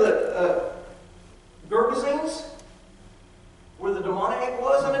land of the Gergesenes, where the demoniac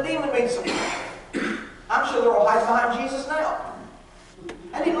was, and the demon meets them. I'm sure they're all hiding behind Jesus now.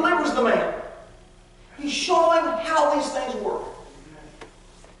 And he delivers the man. He's showing how these things work.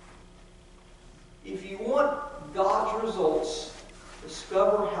 If you want God's results,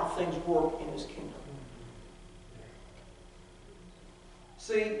 discover how things work in his kingdom.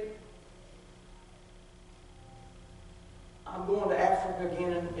 See, I'm going to Africa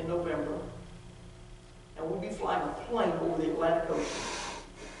again in November, and we'll be flying a plane over the Atlantic Ocean.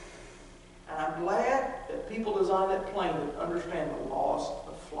 And I'm glad that people design that plane that understand the laws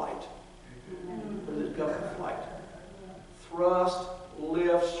of flight. For this government flight. Thrust,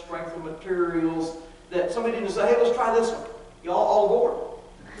 lift, strength of materials. That somebody didn't say, hey, let's try this one. Y'all all aboard.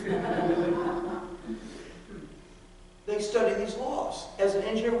 They study these laws. As an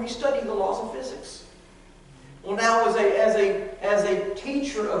engineer, we study the laws of physics. Well, now as a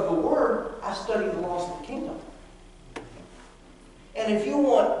teacher of the Word, I study the laws of the kingdom. And if you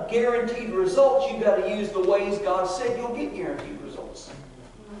want guaranteed results, you've got to use the ways God said you'll get guaranteed results.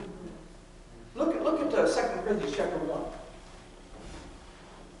 Look at 2 Corinthians chapter 1.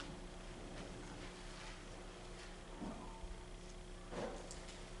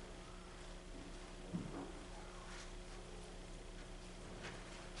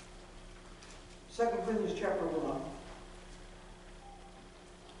 Second Corinthians chapter 1.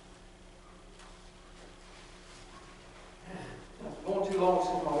 Going too long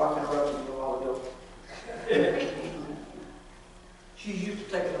since my wife interrupted me a while ago. She's used to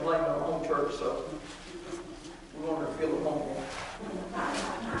taking the blame on her home church, so we want her to feel at home here.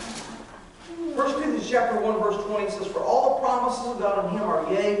 1 Corinthians chapter 1, verse 20 says, for all the promises of God in him are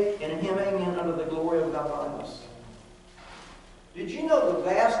yea, and in him amen, under the glory of God by us. Did you know the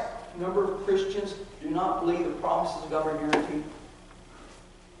vast number of Christians do not believe the promises of God are guaranteed?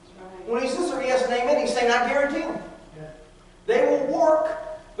 When he says yes and amen, he's saying, I guarantee them. They will work,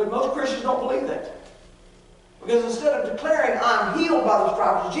 but most Christians don't believe that. Because instead of declaring, I'm healed by the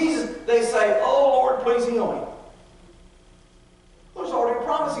stripes of Jesus, they say, oh Lord, please heal me. Well, there's already a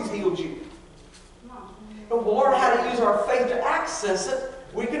promise he's healed you. But we'll learn how to use our faith to access it.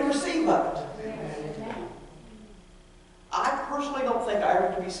 We can receive of it. I personally don't think I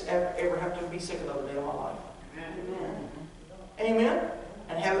ever have to be sick another day of my life. Amen. Amen?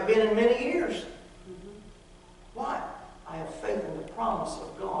 And haven't been in many years. Why? I have faith in the promise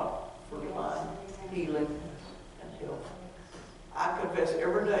of God for divine healing and health. I confess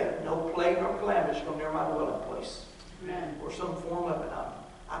every day, no plague nor calamity shall come near my dwelling place. Amen. Or some form of it.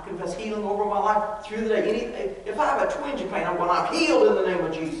 I confess healing over my life through the day. If I have a twinge of pain, I'm healed in the name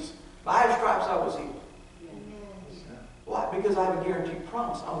of Jesus. By His stripes I was healed. Why? Because I have a guaranteed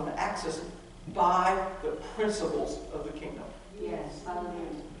promise. I'm going to access it by the principles of the kingdom. Yes. Hallelujah.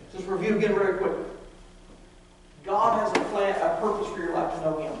 Just review again very quickly. God has a plan, a purpose for your life to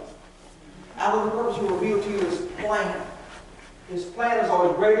know Him. Out of the purpose He will reveal to you His plan. His plan is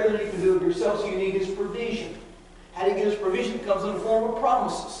always greater than you can do of yourself, so you need His provision. How do you get His provision? It comes in the form of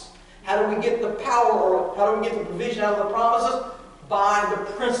promises. How do we get the power, or how do we get the provision out of the promises? By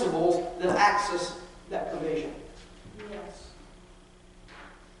the principles that access that provision. Yes.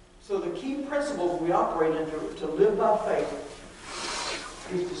 So the key principles we operate in to live by faith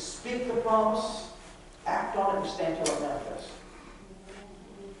is to speak the promise, act on it, and stand till it manifests.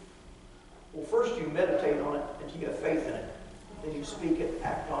 Well, first you meditate on it until you have faith in it. Then you speak it,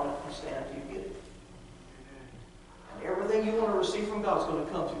 act on it, and stand until you get it. And everything you want to receive from God is going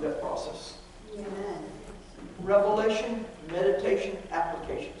to come through that process. Amen. Revelation, meditation,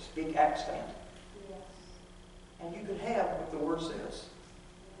 application. Speak, act, stand. Yes. And you can have what the Word says.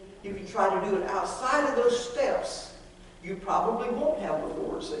 If you try to do it outside of those steps, you probably won't have what the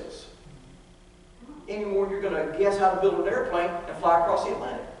Word says. Anymore, you're going to guess how to build an airplane and fly across the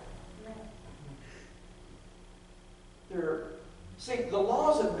Atlantic. See, the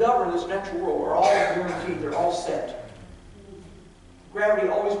laws that govern this natural world are all guaranteed. They're all set. Gravity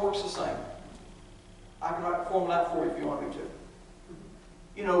always works the same. I can write the formula out for you if you want me to.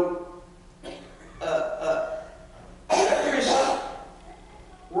 You know, electricity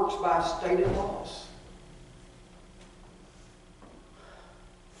works by stated laws.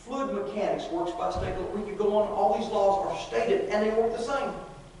 Fluid mechanics works by stated laws. We could go on, all these laws are stated and they work the same.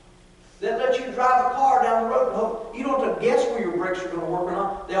 That lets you drive a car down the road and hope. You don't have to guess where your brakes are going to work or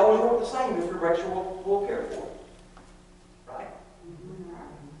not. They always work the same if your brakes are well cared for. Right?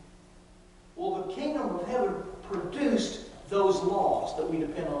 Well, the kingdom of heaven produced those laws that we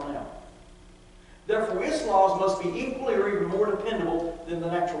depend on now. Therefore, its laws must be equally or even more dependable than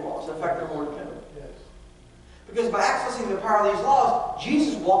the natural laws. In fact, they're more dependable. Yes. Because by accessing the power of these laws,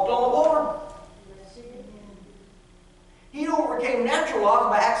 Jesus walked on the water. He overcame natural laws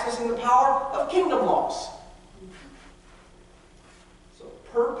by accessing the power of kingdom laws. So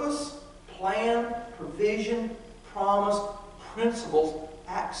purpose, plan, provision, promise, principles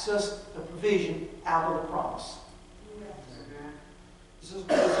access the provision out of the promise. This is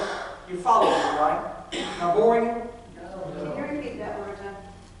you follow me, right? Now boring you? Can you repeat that one more time?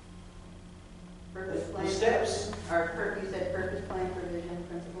 Purpose, plan, the steps. You said purpose, plan, provision,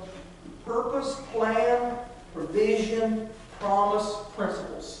 principles. Purpose, plan, provision, promise,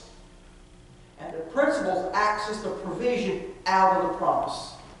 principles. And the principles access the provision out of the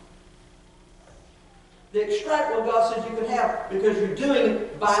promise. They extract what God says you can have because you're doing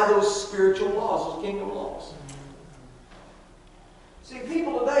it by those spiritual laws, those kingdom laws. See,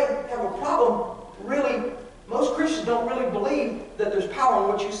 people today have a problem, really, most Christians don't really believe that there's power in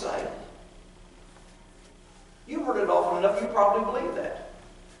what you say. You've heard it often enough, you probably believe that.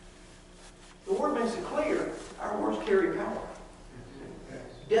 The Word makes it clear, our words carry power.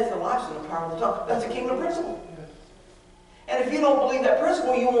 Death and life is in the power of the tongue. That's a kingdom principle. And if you don't believe that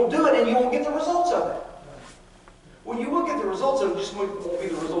principle, you won't do it and you won't get the results of it. Well, you will get the results of it, just won't be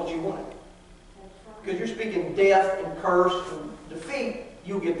the results you wanted. Because you're speaking death and curse and defeat,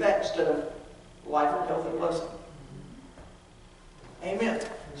 you'll get that instead of life and health and blessing. Amen.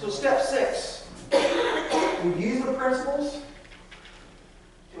 So step 6. We use the principles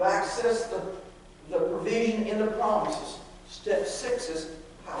to access the provision in the promises. Step 6 is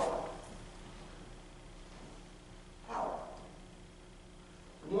power. Power.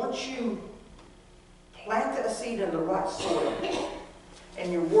 Once you plant a seed in the right soil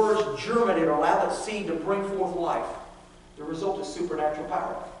and your words germinate or allow that seed to bring forth life, the result is supernatural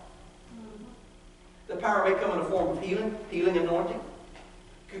power. The power may come in the form of healing anointing.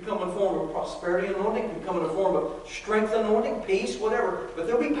 It could come in the form of prosperity anointing. It could come in the form of strength anointing, peace, whatever. But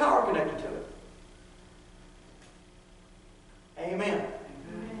there'll be power connected to it. Amen.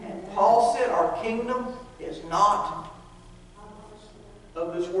 And Paul said our kingdom is not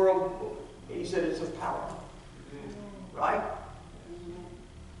of this world. He said it's of power. Right?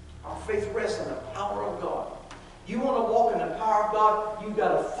 Our faith rests in the power of God. You want to walk in the power of God, you've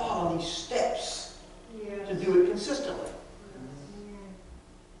got to follow these steps to do it consistently.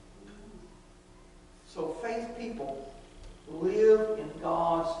 So faith people live in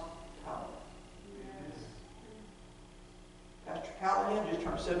God's power. Pastor Callahan just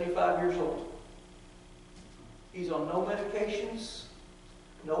turned 75 years old. He's on no medications,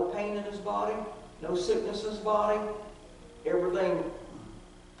 no pain in his body, no sickness in his body. Everything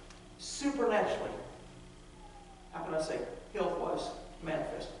supernaturally, how can I say, health-wise,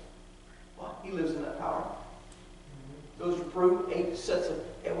 manifested. Well, he lives in that power. Goes to prove 9 sets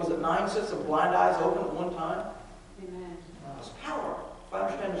of blind eyes open at one time. Amen. It's power. If I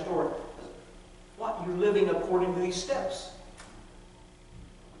understand the story, what you're living according to these steps,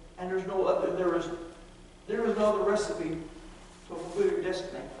 and there is no other recipe to fulfill your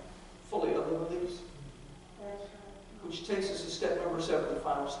destiny fully other than these. That's right. Which takes us to step number 7, the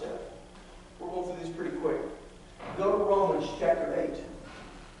final step. We're going through these pretty quick. Go to Romans chapter 8.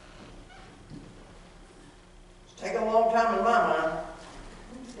 It's taken a long time in my mind.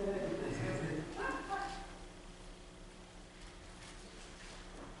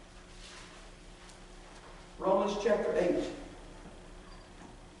 Romans chapter 8,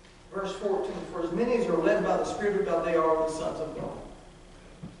 verse 14. For as many as are led by the Spirit of God, they are the sons of God.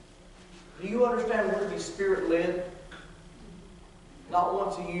 Do you understand we're to be Spirit-led? Not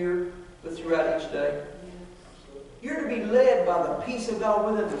once a year, but throughout each day. You're to be led by the peace of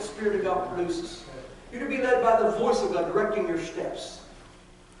God within the Spirit of God produces. You're to be led by the voice of God directing your steps.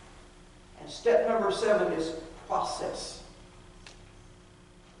 And step number 7 is process.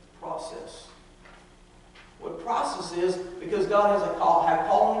 Process. What process is, because God has a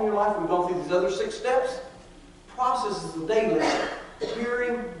calling in your life, we've gone through these other 6 steps. Process is the daily,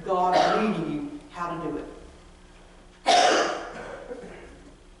 hearing God leading you how to do it.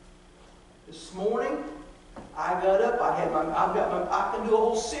 This morning, I got up. I can do a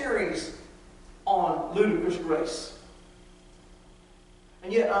whole series on ludicrous grace,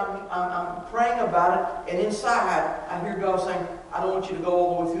 and yet I'm praying about it, and inside I hear God saying, I don't want you to go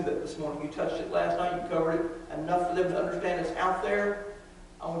all the way through that this morning. You touched it last night. You covered it enough for them to understand it's out there.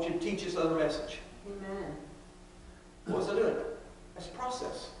 I want you to teach this other message. Amen. What's it doing? That's a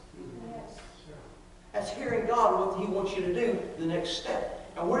process. Yes. That's hearing God what He wants you to do, the next step.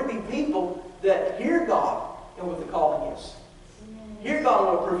 And we're to be people that hear God and what the calling is. Hear God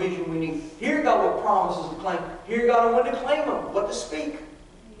on what provision we need. Hear God what promises to claim. Hear God on when to claim them, what to speak.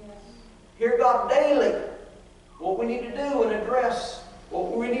 Yes. Hear God daily, what we need to do and address,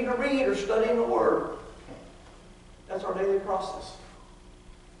 what we need to read or study in the Word. That's our daily process.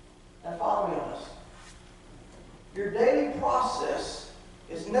 Now follow me on this. Your daily process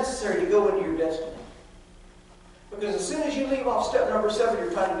is necessary to go into your destiny. Because as soon as you leave off step number 7,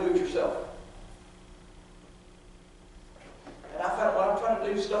 you're trying to do it yourself. And I found when I'm trying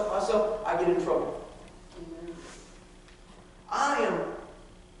to do stuff myself, I get in trouble. Amen.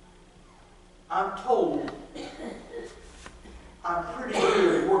 I'm told I'm pretty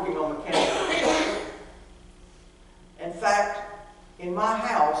good at working on mechanical. In fact, in my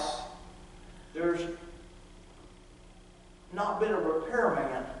house, there's not been a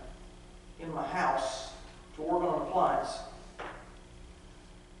repairman in my house to work on an appliance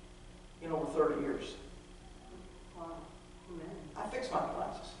in over 30 years. Wow. Amen. I fix my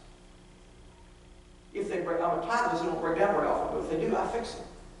appliances. If they break, I'm a type they don't break down very often, but if they do, I fix them.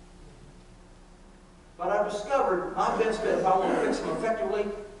 But I've discovered my best bet, if I want to fix them effectively,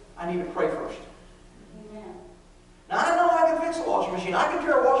 I need to pray first. Amen. Now I know I can fix a washing machine. I can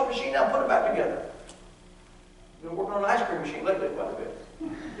tear a washing machine out and put it back together. I've been working on an ice cream machine lately quite a bit.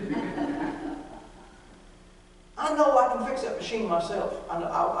 I know I can fix that machine myself.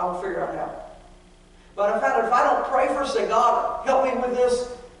 I'll figure it out. But I found that if I don't pray first, say, God, help me with this.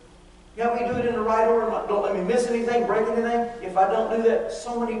 Help me do it in the right order. Don't let me miss anything, break anything. If I don't do that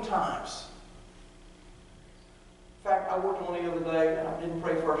so many times. In fact, I worked on one the other day, and I didn't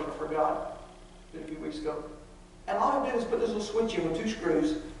pray first and forgot. Did a few weeks ago. And all I did is put this little switch in with 2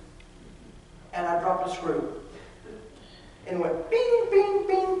 screws, and I dropped a screw. And it went bing, bing,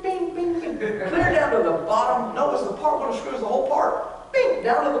 bing, bing, bing, bing. Clear down to the bottom. No, it's the part where it screws the whole part. Bing,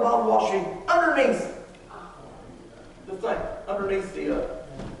 down to the bottom of the washing machine, underneath the thing, underneath the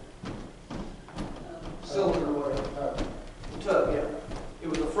cylinder or whatever. The tub, yeah. It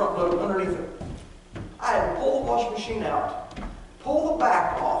was the front load underneath it. I had to pull the washing machine out, pull the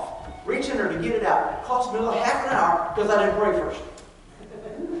back off, reach in there to get it out. It cost me a half an hour because I didn't pray first.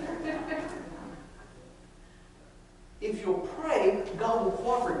 If you'll pray, God will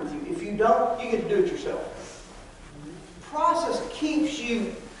cooperate with you. If you don't, you get to do it yourself. The process keeps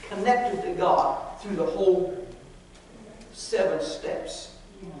you connected to God through the whole 7 steps.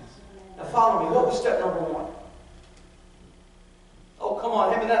 Now follow me. What was step number 1? Oh, come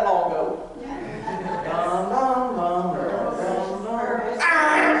on. Haven't that long ago.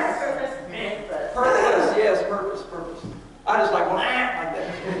 Purpose. Yes, purpose. I just like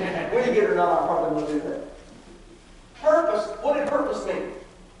that. When you get her done, I'm probably going to do that. Purpose. What did purpose mean?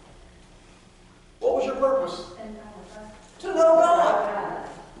 What was your purpose? To know God.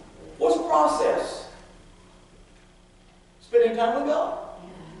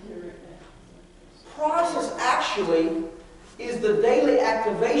 actually is the daily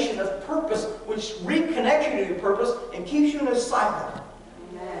activation of purpose, which reconnects you to your purpose and keeps you in a cycle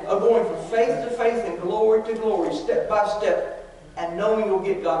of going from faith to faith and glory to glory, step by step, and knowing you'll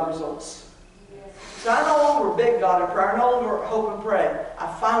get God results. So I no longer beg God in prayer. I no longer hope and pray. I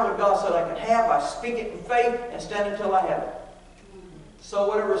find what God said I can have. I speak it in faith and stand until I have it. So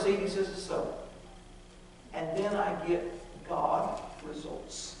whatever seed He says to sow. And then I get God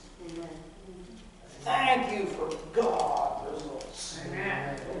results. Amen. Thank you for God results.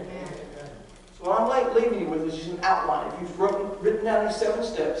 Amen. So what I'm leaving you with is just an outline. If you've written down these 7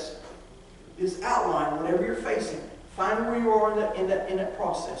 steps, this outline, whatever you're facing, find where you are in that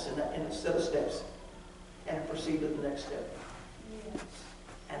process, in that set of steps, and proceed to the next step.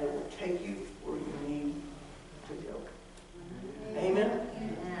 And it will take you where you need to go. Amen?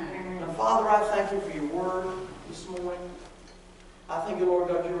 Now, Father, I thank you for your word this morning. I thank you, Lord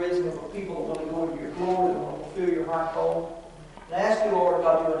God, you're raising up a people that want to go into your glory, that want to fulfill your heart call. And I ask you, Lord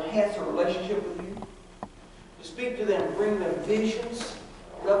God, to enhance their relationship with you, to speak to them, bring them visions,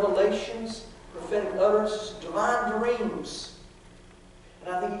 revelations, prophetic utterances, divine dreams.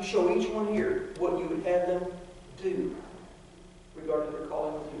 And I think you show each one here what you would have them do regarding their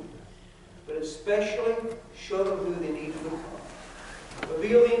calling with you. But especially show them who they need to become.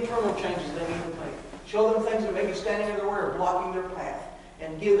 Reveal the internal changes they need to make. Show them things that may be standing in their way or blocking their path.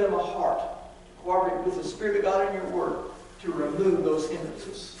 And give them a heart to cooperate with the Spirit of God in your word to remove those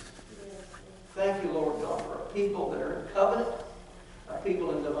hindrances. Thank you, Lord God, for a people that are in covenant, a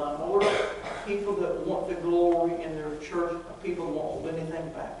people in divine order, a people that want the glory in their church, a people that won't hold anything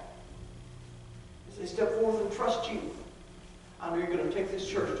back. As they step forth and trust you, I know you're going to take this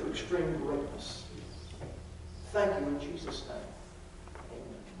church to extreme greatness. Thank you in Jesus' name.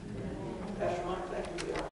 Amen. Pastor Mike, thank you.